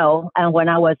not know, and when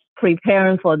I was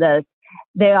preparing for this,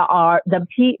 there are the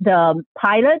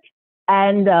pilot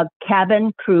and the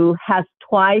cabin crew has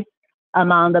twice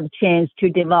amount of chance to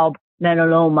develop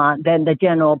melanoma than the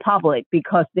general public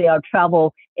because they are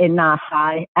travel in a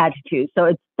high altitude. So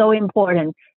it's so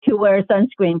important to wear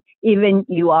sunscreen even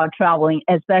you are traveling,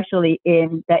 especially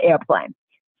in the airplane.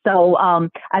 So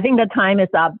I think the time is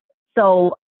up.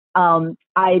 So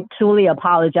I truly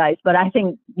apologize, but I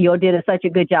think you did such a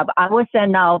good job. I will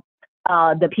send out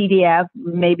the PDF,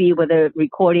 maybe with a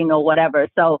recording or whatever.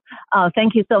 So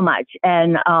thank you so much.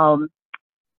 And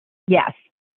yes,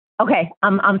 okay,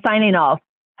 I'm signing off.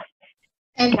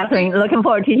 And Catherine, looking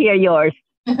forward to hear yours.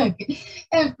 And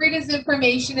Frida's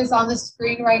information is on the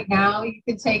screen right now. You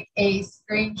can take a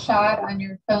screenshot on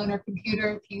your phone or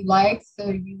computer if you like,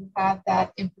 so you have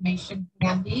that information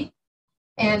handy.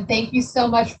 And thank you so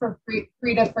much for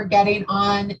Frida for getting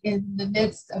on in the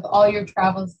midst of all your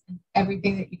travels and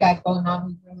everything that you got going on.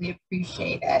 We really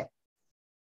appreciate it.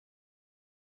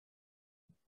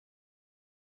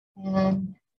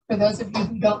 And for those of you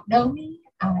who don't know me,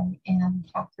 I am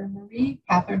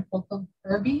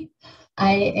𝗥cie𝗯𝗶H.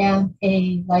 I am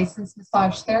a licensed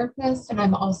massage therapist, and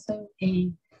I'm also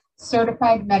a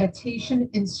certified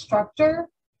meditation instructor.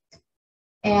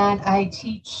 And I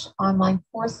teach online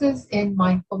courses in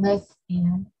mindfulness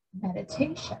and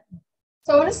meditation.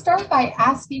 So I want to start by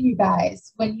asking you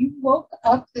guys, when you woke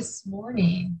up this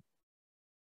morning,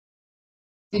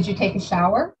 did you take a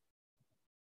shower?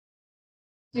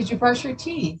 Did you brush your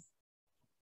teeth?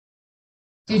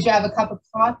 Did you have a cup of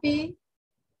coffee?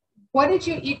 What did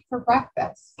you eat for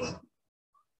breakfast?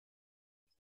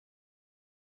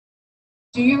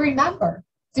 Do you remember?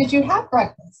 Did you have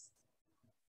breakfast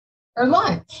or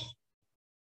lunch?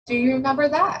 Do you remember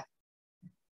that?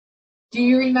 Do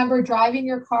you remember driving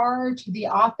your car to the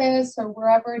office or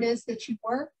wherever it is that you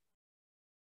work?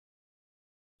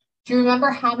 Do you remember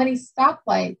how many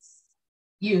stoplights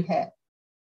you hit?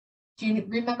 Do you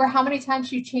remember how many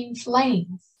times you changed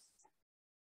lanes?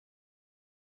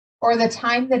 Or the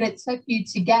time that it took you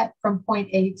to get from point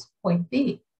A to point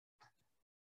B?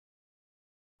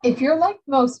 If you're like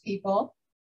most people,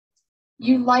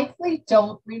 you likely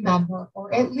don't remember,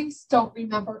 or at least don't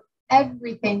remember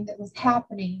everything that was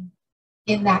happening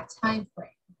in that time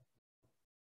frame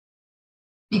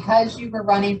because you were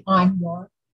running on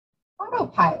your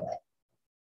autopilot.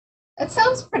 That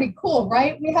sounds pretty cool,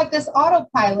 right? We have this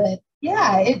autopilot.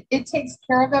 Yeah, it takes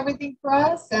care of everything for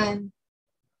us, and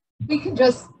we can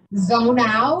just zone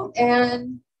out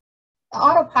and the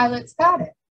autopilot's got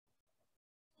it.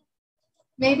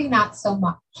 Maybe not so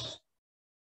much.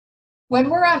 When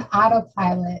we're on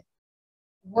autopilot,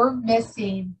 we're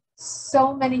missing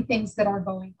so many things that are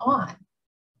going on.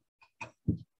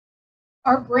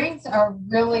 Our brains are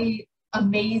really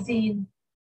amazing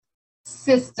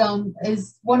system,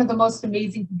 is one of the most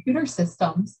amazing computer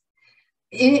systems.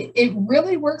 It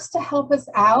really works to help us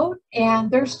out.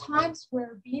 And there's times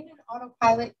where being an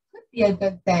autopilot could be a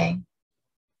good thing.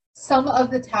 Some of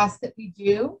the tasks that we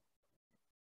do,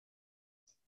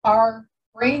 our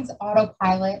brain's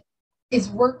autopilot is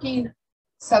working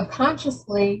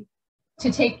subconsciously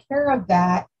to take care of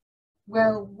that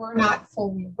where we're not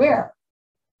fully aware.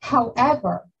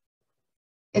 However,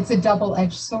 it's a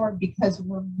double-edged sword because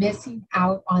we're missing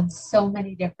out on so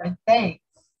many different things.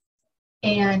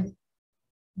 And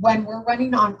when we're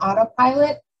running on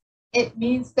autopilot, it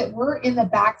means that we're in the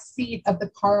back seat of the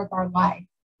car of our life.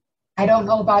 I don't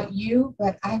know about you,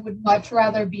 but I would much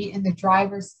rather be in the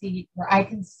driver's seat where I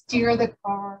can steer the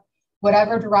car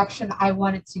whatever direction I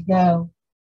want it to go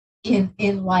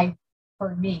in life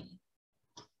for me.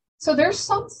 So there's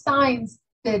some signs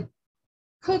that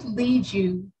could lead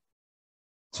you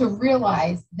to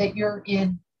realize that you're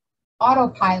in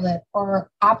autopilot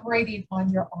or operating on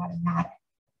your automatic.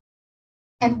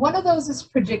 And one of those is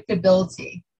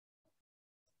predictability.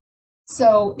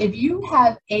 So if you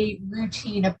have a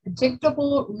routine, a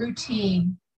predictable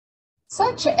routine,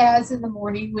 such as in the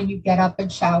morning when you get up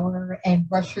and shower and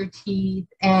brush your teeth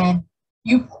and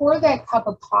you pour that cup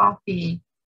of coffee.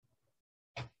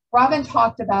 Robin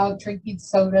talked about drinking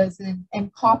sodas,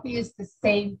 and coffee is the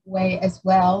same way as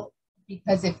well,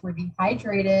 because if we're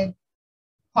dehydrated,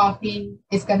 coffee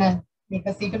is going to make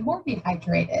us even more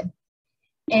dehydrated.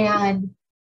 And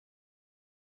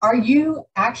are you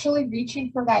actually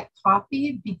reaching for that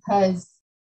coffee because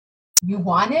you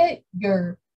want it,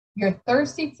 you're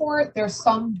thirsty for it, there's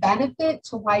some benefit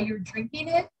to why you're drinking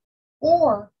it?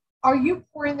 Or are you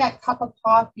pouring that cup of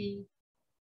coffee,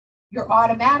 your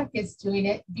automatic is doing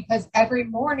it because every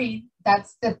morning,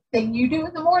 that's the thing you do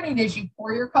in the morning is you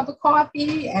pour your cup of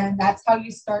coffee and that's how you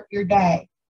start your day.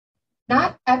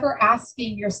 Not ever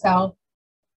asking yourself,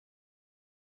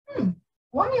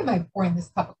 why am I pouring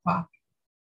this cup of coffee?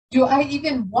 Do I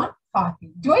even want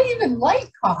coffee? Do I even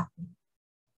like coffee?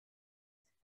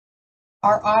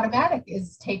 Our automatic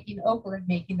is taking over and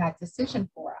making that decision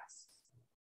for us.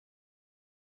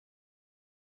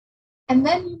 And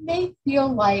then you may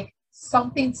feel like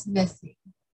something's missing.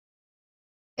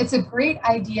 It's a great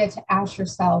idea to ask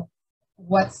yourself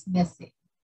what's missing.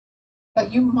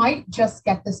 But you might just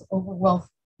get this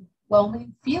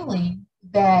overwhelming feeling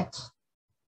that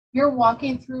you're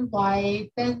walking through life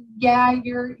and yeah,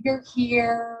 you're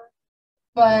here,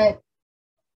 but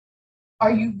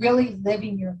are you really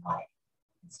living your life?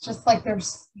 It's just like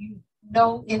there's,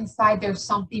 inside there's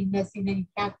something missing and you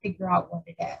can't figure out what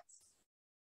it is.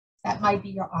 That might be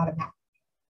your automatic.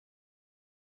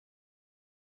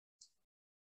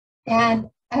 And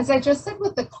as I just said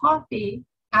with the coffee,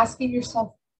 asking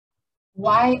yourself,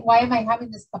 why am I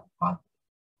having this cup of coffee?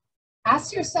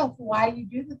 Ask yourself why you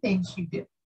do the things you do.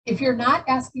 If you're not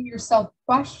asking yourself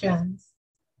questions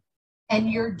and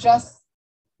you're just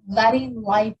letting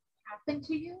life happen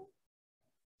to you,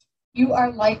 you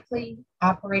are likely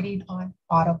operating on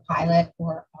autopilot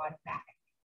or automatic.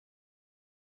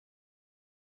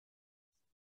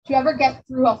 Do you ever get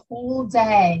through a whole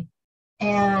day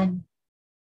and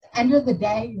at the end of the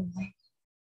day, you're like,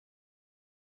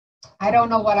 I don't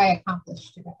know what I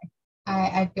accomplished today.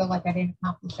 I feel like I didn't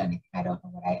accomplish anything. I don't know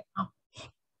what I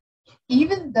accomplished.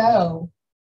 Even though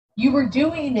you were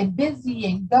doing and busy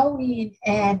and going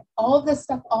and all this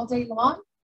stuff all day long,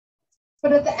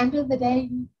 but at the end of the day,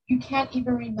 you can't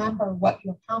even remember what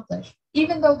you accomplished,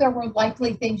 even though there were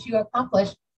likely things you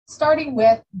accomplished, starting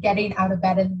with getting out of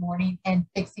bed in the morning and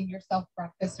fixing yourself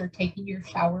breakfast or taking your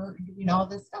shower or doing all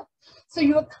this stuff. So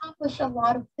you accomplish a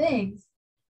lot of things,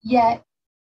 yet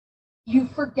you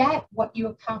forget what you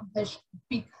accomplished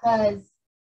because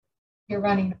you're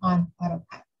running on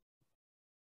autopilot.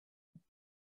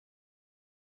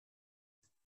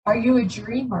 Are you a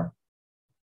dreamer?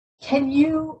 Can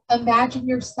you imagine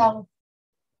yourself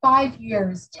 5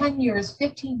 years, 10 years,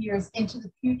 15 years into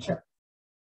the future?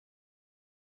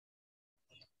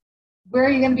 Where are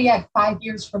you going to be at 5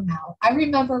 years from now? I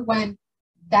remember when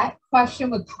that question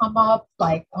would come up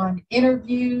like on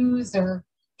interviews or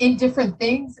in different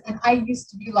things. And I used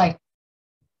to be like,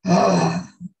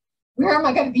 where am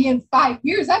I going to be in 5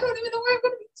 years? I don't even know where I'm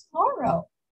going to be tomorrow.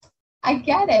 I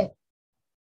get it.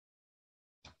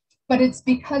 But it's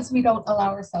because we don't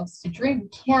allow ourselves to dream.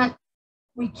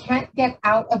 We can't get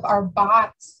out of our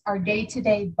box, our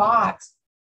day-to-day box,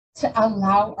 to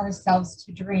allow ourselves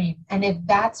to dream. And if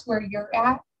that's where you're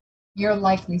at, you're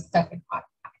likely stuck in autopilot.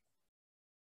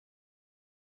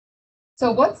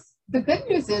 So what's the good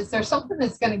news is there's something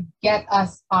that's going to get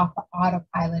us off the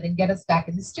autopilot and get us back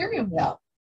in the steering wheel.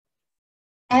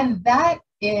 And that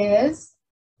is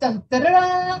dun, da, da,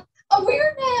 da,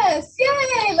 awareness.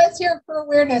 Yay! Let's hear it for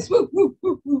awareness. Woo, woo,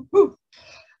 woo, woo, woo.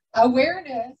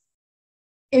 Awareness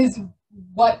is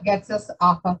what gets us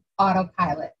off of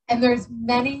autopilot. And there's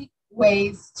many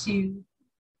ways to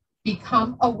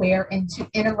become aware and to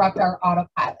interrupt our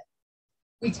autopilot.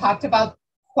 We talked about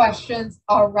questions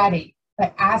already,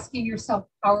 but asking yourself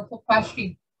powerful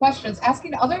questions,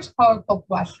 asking others powerful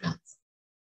questions.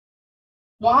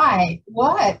 Why?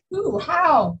 What? Who?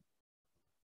 How?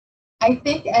 I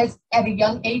think at a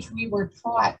young age, we were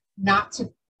taught not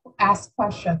to ask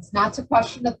questions, not to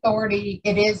question authority.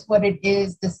 It is what it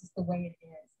is. This is the way it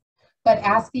is. But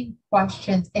asking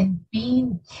questions and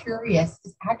being curious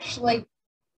is actually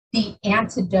the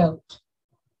antidote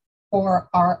for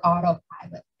our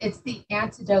autopilot. It's the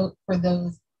antidote for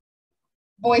those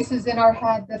voices in our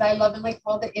head that I lovingly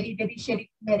call the itty bitty shitty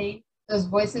committee, those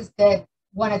voices that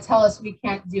want to tell us we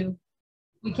can't do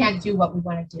what we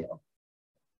want to do.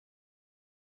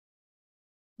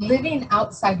 Living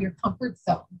outside your comfort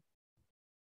zone,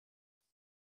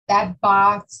 that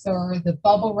box or the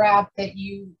bubble wrap that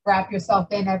you wrap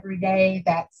yourself in every day,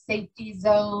 that safety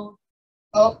zone.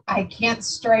 Oh, I can't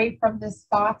stray from this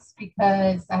box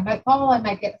because I might fall, I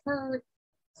might get hurt.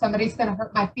 Somebody's going to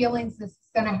hurt my feelings. This is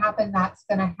going to happen. That's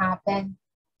going to happen.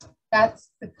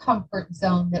 That's the comfort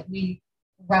zone that we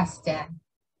rest in.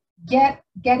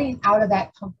 Getting out of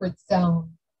that comfort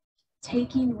zone,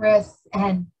 taking risks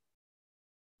and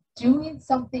doing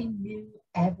something new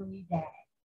every day.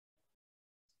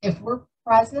 If we're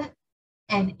present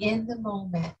and in the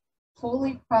moment,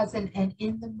 fully present and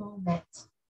in the moment,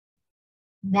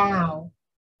 now,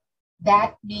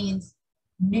 that means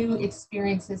new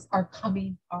experiences are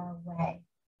coming our way.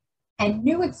 And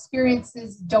new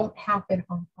experiences don't happen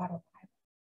on autopilot.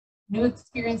 New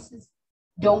experiences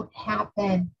don't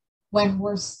happen when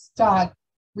we're stuck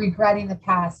regretting the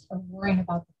past or worrying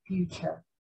about the future.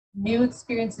 New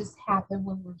experiences happen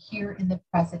when we're here in the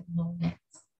present moment.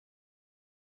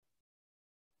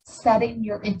 Setting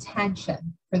your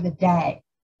intention for the day,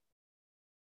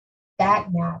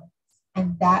 that matters,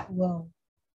 and that will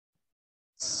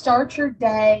start your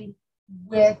day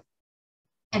with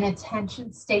an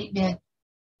intention statement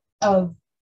of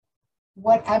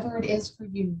whatever it is for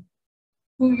you,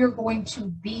 who you're going to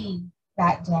be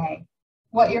that day,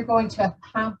 what you're going to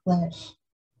accomplish.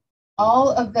 All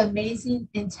of the amazing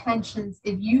intentions,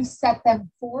 if you set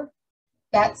them forth,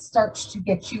 that starts to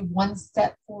get you one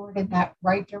step forward in that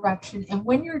right direction. And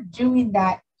when you're doing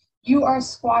that, you are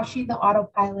squashing the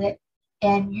autopilot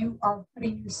and you are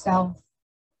putting yourself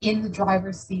in the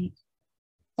driver's seat,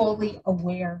 fully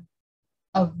aware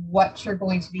of what you're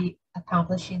going to be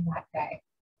accomplishing that day.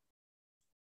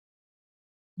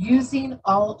 Using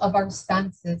all of our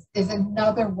senses is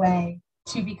another way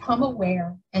to become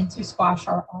aware and to squash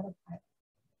our autopilot.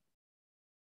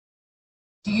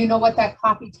 Do you know what that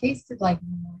coffee tasted like in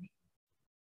the morning?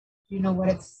 Do you know what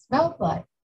it smelled like?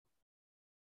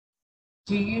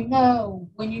 Do you know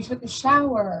when you took a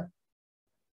shower?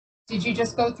 Did you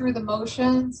just go through the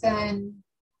motions and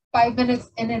 5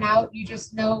 minutes in and out, you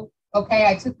just know, okay,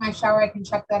 I took my shower, I can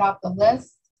check that off the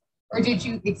list? Or did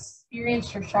you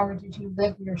experience your shower? Did you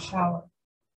live your shower?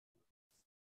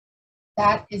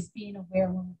 That is being aware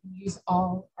when we can use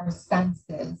all our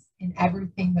senses in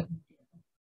everything that we do.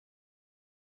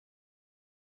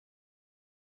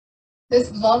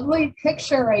 This lovely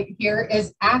picture right here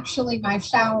is actually my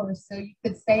shower. So you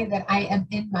could say that I am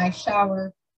in my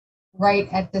shower right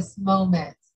at this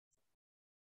moment.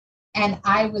 And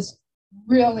I was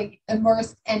really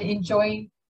immersed and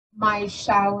enjoying my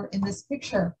shower in this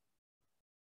picture.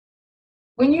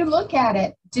 When you look at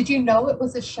it, did you know it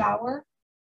was a shower?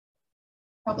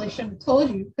 Probably shouldn't have told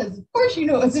you, because of course you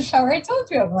knew it was a shower. I told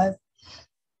you it was.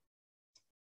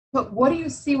 But what do you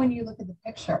see when you look at the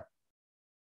picture?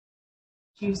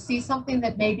 Do you see something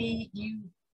that maybe you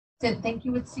didn't think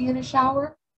you would see in a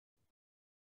shower?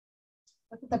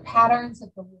 Look at the patterns of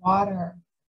the water,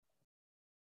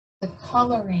 the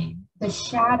coloring, the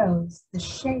shadows, the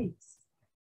shapes.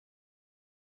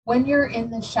 When you're in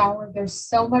the shower, there's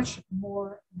so much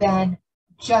more than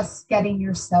just getting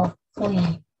yourself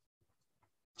clean.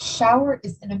 Shower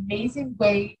is an amazing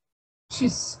way to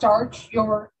start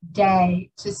your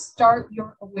day, to start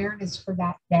your awareness for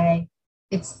that day.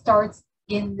 It starts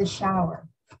in the shower.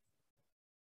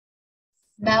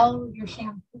 Smell your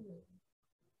shampoo.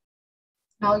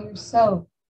 Smell your soap.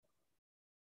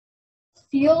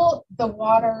 Feel the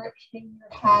water hitting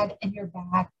your head and your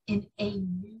back in a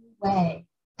new way,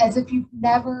 as if you've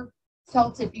never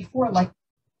felt it before, like,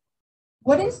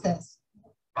 what is this?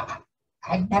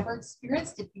 I've never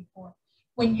experienced it before.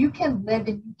 When you can live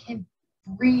and you can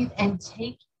breathe and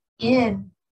take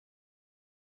in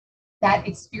that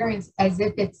experience as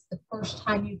if it's the first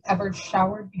time you've ever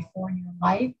showered before in your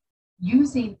life,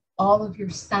 using all of your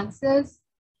senses,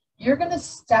 you're going to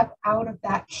step out of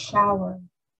that shower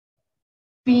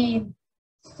being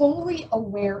fully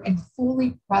aware and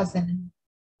fully present.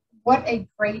 What a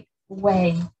great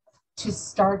way to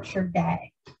start your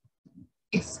day,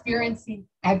 experiencing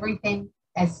everything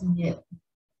as new.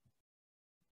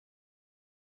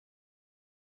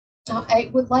 Now, I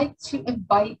would like to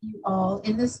invite you all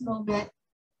in this moment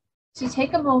to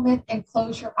take a moment and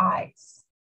close your eyes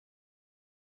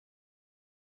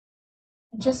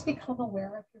and just become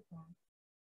aware of your breath.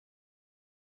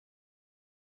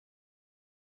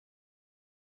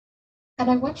 And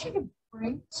I want you to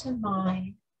bring to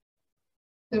mind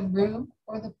the room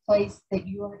or the place that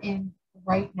you are in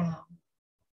right now,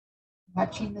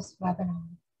 watching this webinar.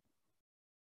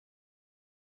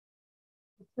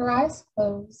 With your eyes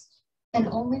closed and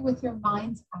only with your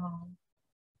mind's eye,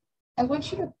 I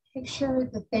want you to picture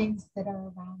the things that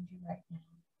are around you right now.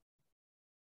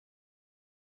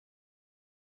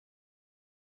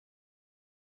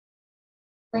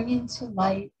 Bring into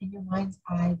light in your mind's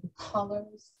eye the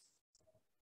colors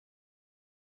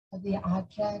of the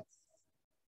objects,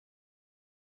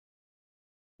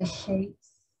 the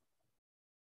shapes,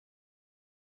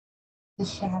 the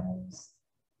shadows.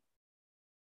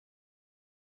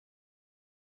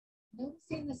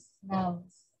 Noticing the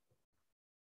smells.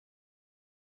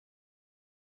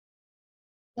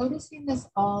 Noticing this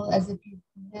all as if you've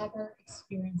never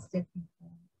experienced it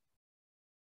before.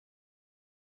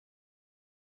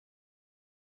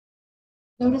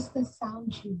 Notice the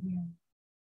sounds you hear.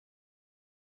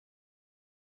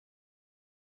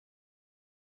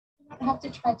 You don't have to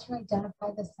try to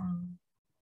identify the sound.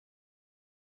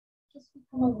 Just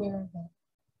become aware of it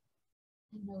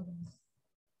and notice.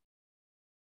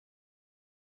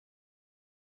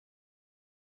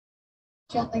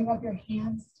 Gently rub your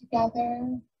hands together,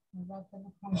 or rub them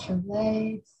across your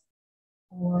legs,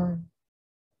 or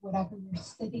whatever you're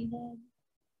sitting in.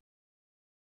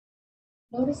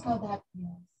 Notice how that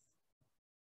feels.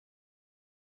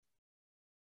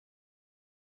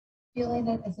 Feeling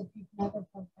it as if you've never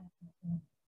felt that before.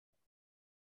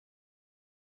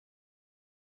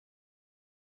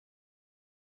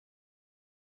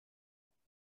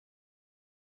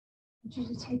 I want you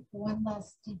to take one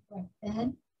last deep breath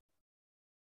in.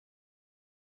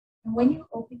 And when you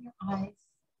open your eyes,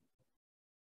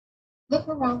 look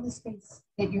around the space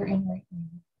that you're in right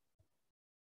now.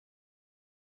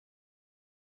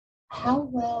 How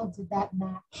well did that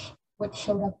match what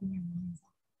showed up in your mind's eye?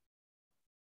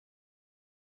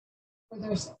 Were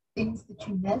there things that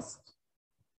you missed?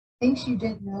 Things you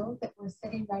didn't know that were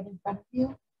sitting right in front of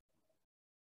you?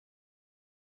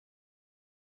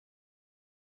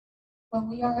 When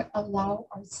we allow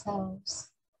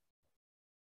ourselves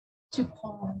to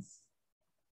pause,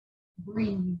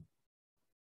 breathe,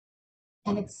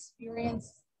 and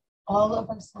experience all of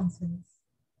our senses,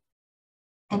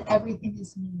 and everything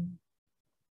is new,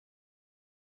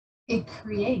 it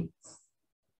creates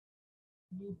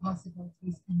new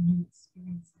possibilities and new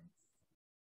experiences.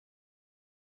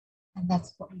 And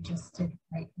that's what we just did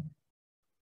right now.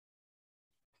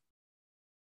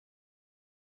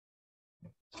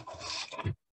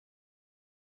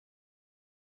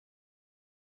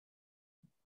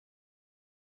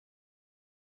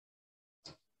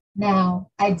 Now,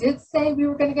 I did say we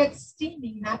were going to get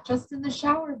steamy, not just in the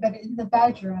shower, but in the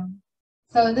bedroom.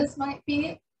 So this might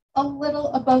be a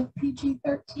little above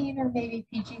PG-13 or maybe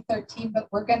PG-13, but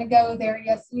we're going to go there.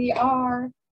 Yes, we are.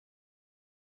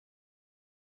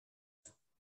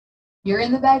 You're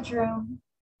in the bedroom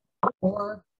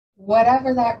or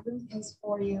whatever that room is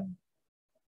for you.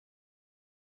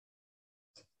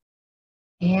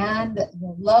 And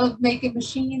the love-making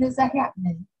machine is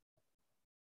happening.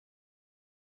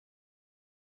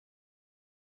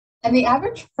 And the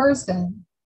average person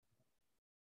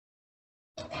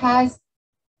has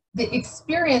the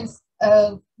experience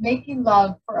of making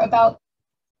love for about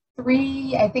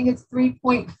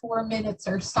 3.4 minutes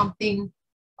or something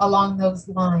along those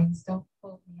lines. Don't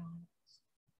quote me on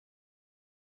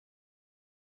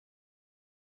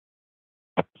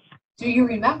it. Do you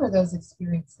remember those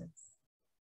experiences?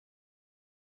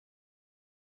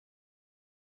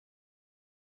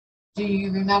 Do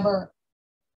you remember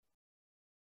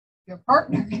your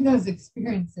partner in those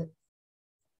experiences?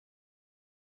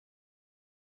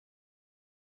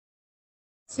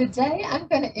 Today, I'm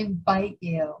going to invite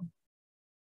you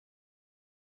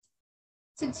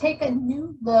to take a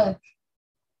new look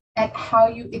at how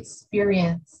you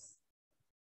experience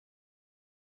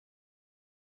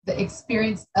the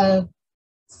experience of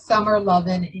summer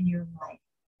lovin' in your life,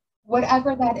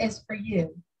 whatever that is for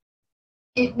you.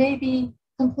 It may be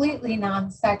completely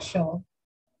non-sexual.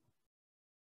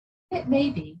 It may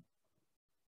be.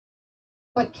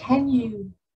 But can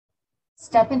you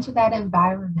step into that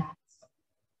environment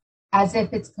as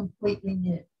if it's completely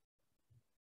new?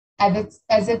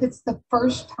 As if it's the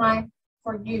first time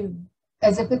for you,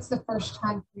 as if it's the first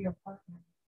time for your partner.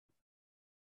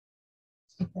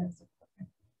 If there's a partner.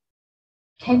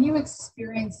 Can you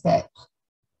experience it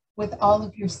with all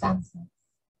of your senses?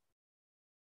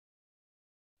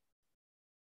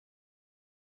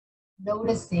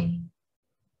 Noticing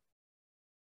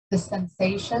the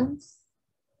sensations,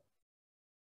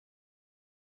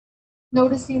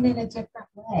 noticing in a different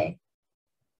way.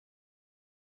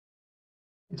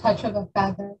 The touch of a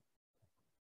feather,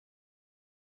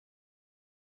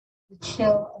 the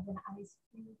chill of an ice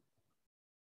cube,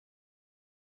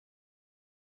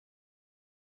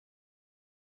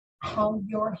 how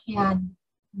your hand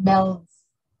melds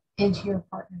into your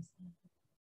partner's hand.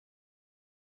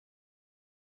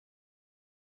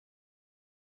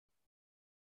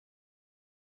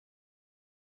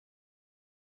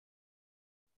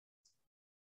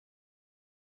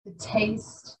 The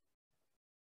taste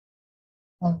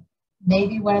of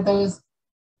maybe one of those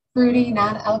fruity,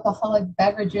 non-alcoholic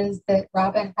beverages that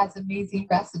Robin has amazing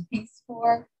recipes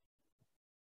for.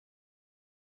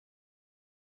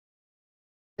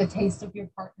 The taste of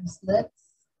your partner's lips,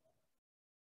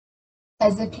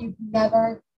 as if you've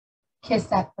never kissed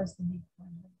that person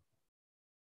before.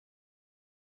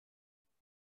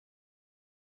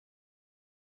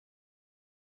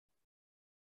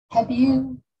 Have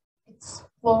you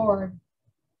explored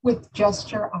with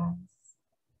just your eyes,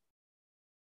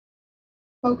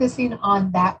 focusing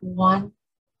on that one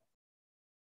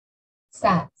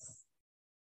sense,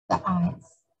 the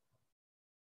eyes,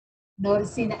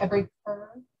 noticing every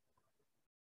curve,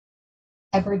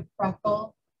 every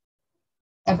freckle,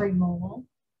 every mole,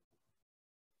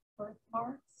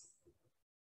 birthmarks,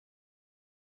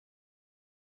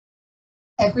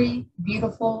 every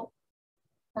beautiful,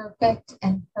 perfect,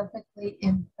 and perfectly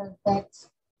imperfect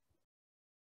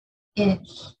inch.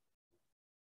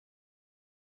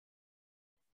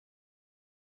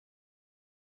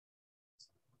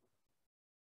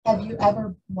 Have you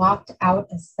ever blocked out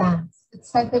a sense?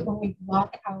 It's said that when we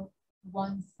block out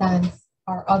one sense,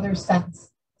 our other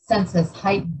senses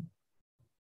heighten.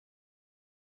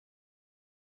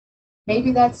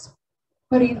 Maybe that's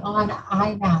putting on an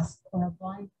eye mask or a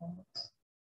blindfold.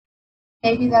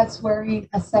 Maybe that's wearing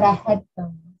a set of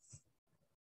headphones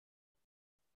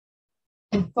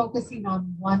and focusing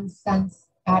on one sense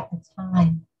at a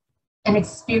time and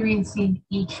experiencing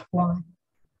each one.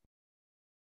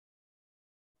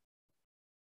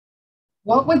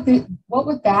 What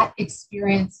would that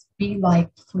experience be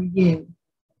like for you,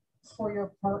 for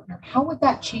your partner? How would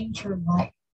that change your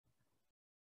life?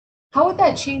 How would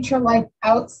that change your life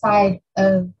outside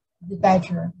of the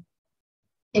bedroom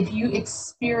if you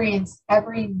experience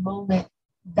every moment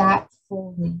that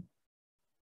fully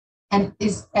and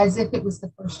is as if it was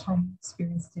the first time you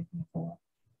experienced it before?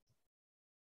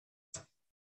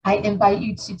 I invite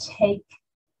you to take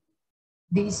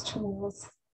these tools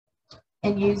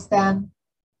and use them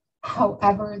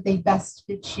however they best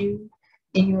fit you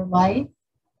in your life.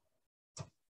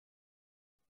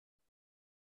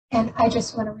 And I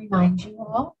just want to remind you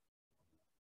all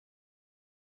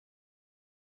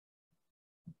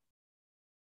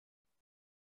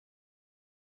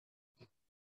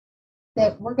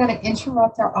that we're going to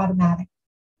interrupt our automatic.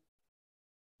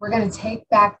 We're going to take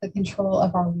back the control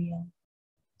of our wheel,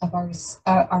 of our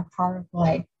car of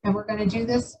life. And we're going to do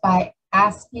this by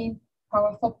asking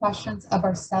powerful questions of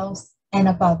ourselves and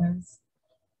of others.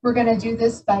 We're going to do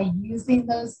this by using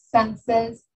those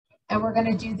senses, and we're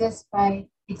going to do this by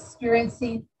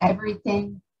experiencing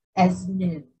everything as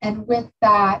new. And with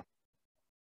that,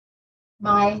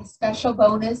 my special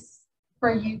bonus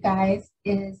for you guys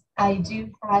is I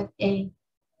do have a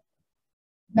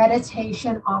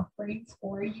meditation offering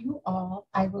for you all.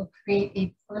 I will create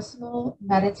a personal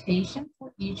meditation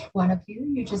for each one of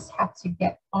you. You just have to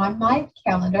get on my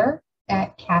calendar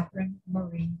at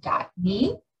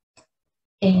𝗥cie__me,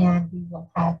 and we will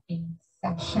have a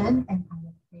session and I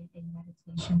will create a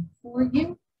meditation for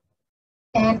you.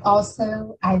 And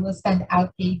also I will send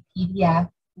out a PDF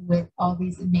with all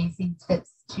these amazing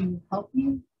tips to help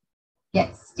you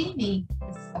get steamy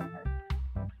this summer.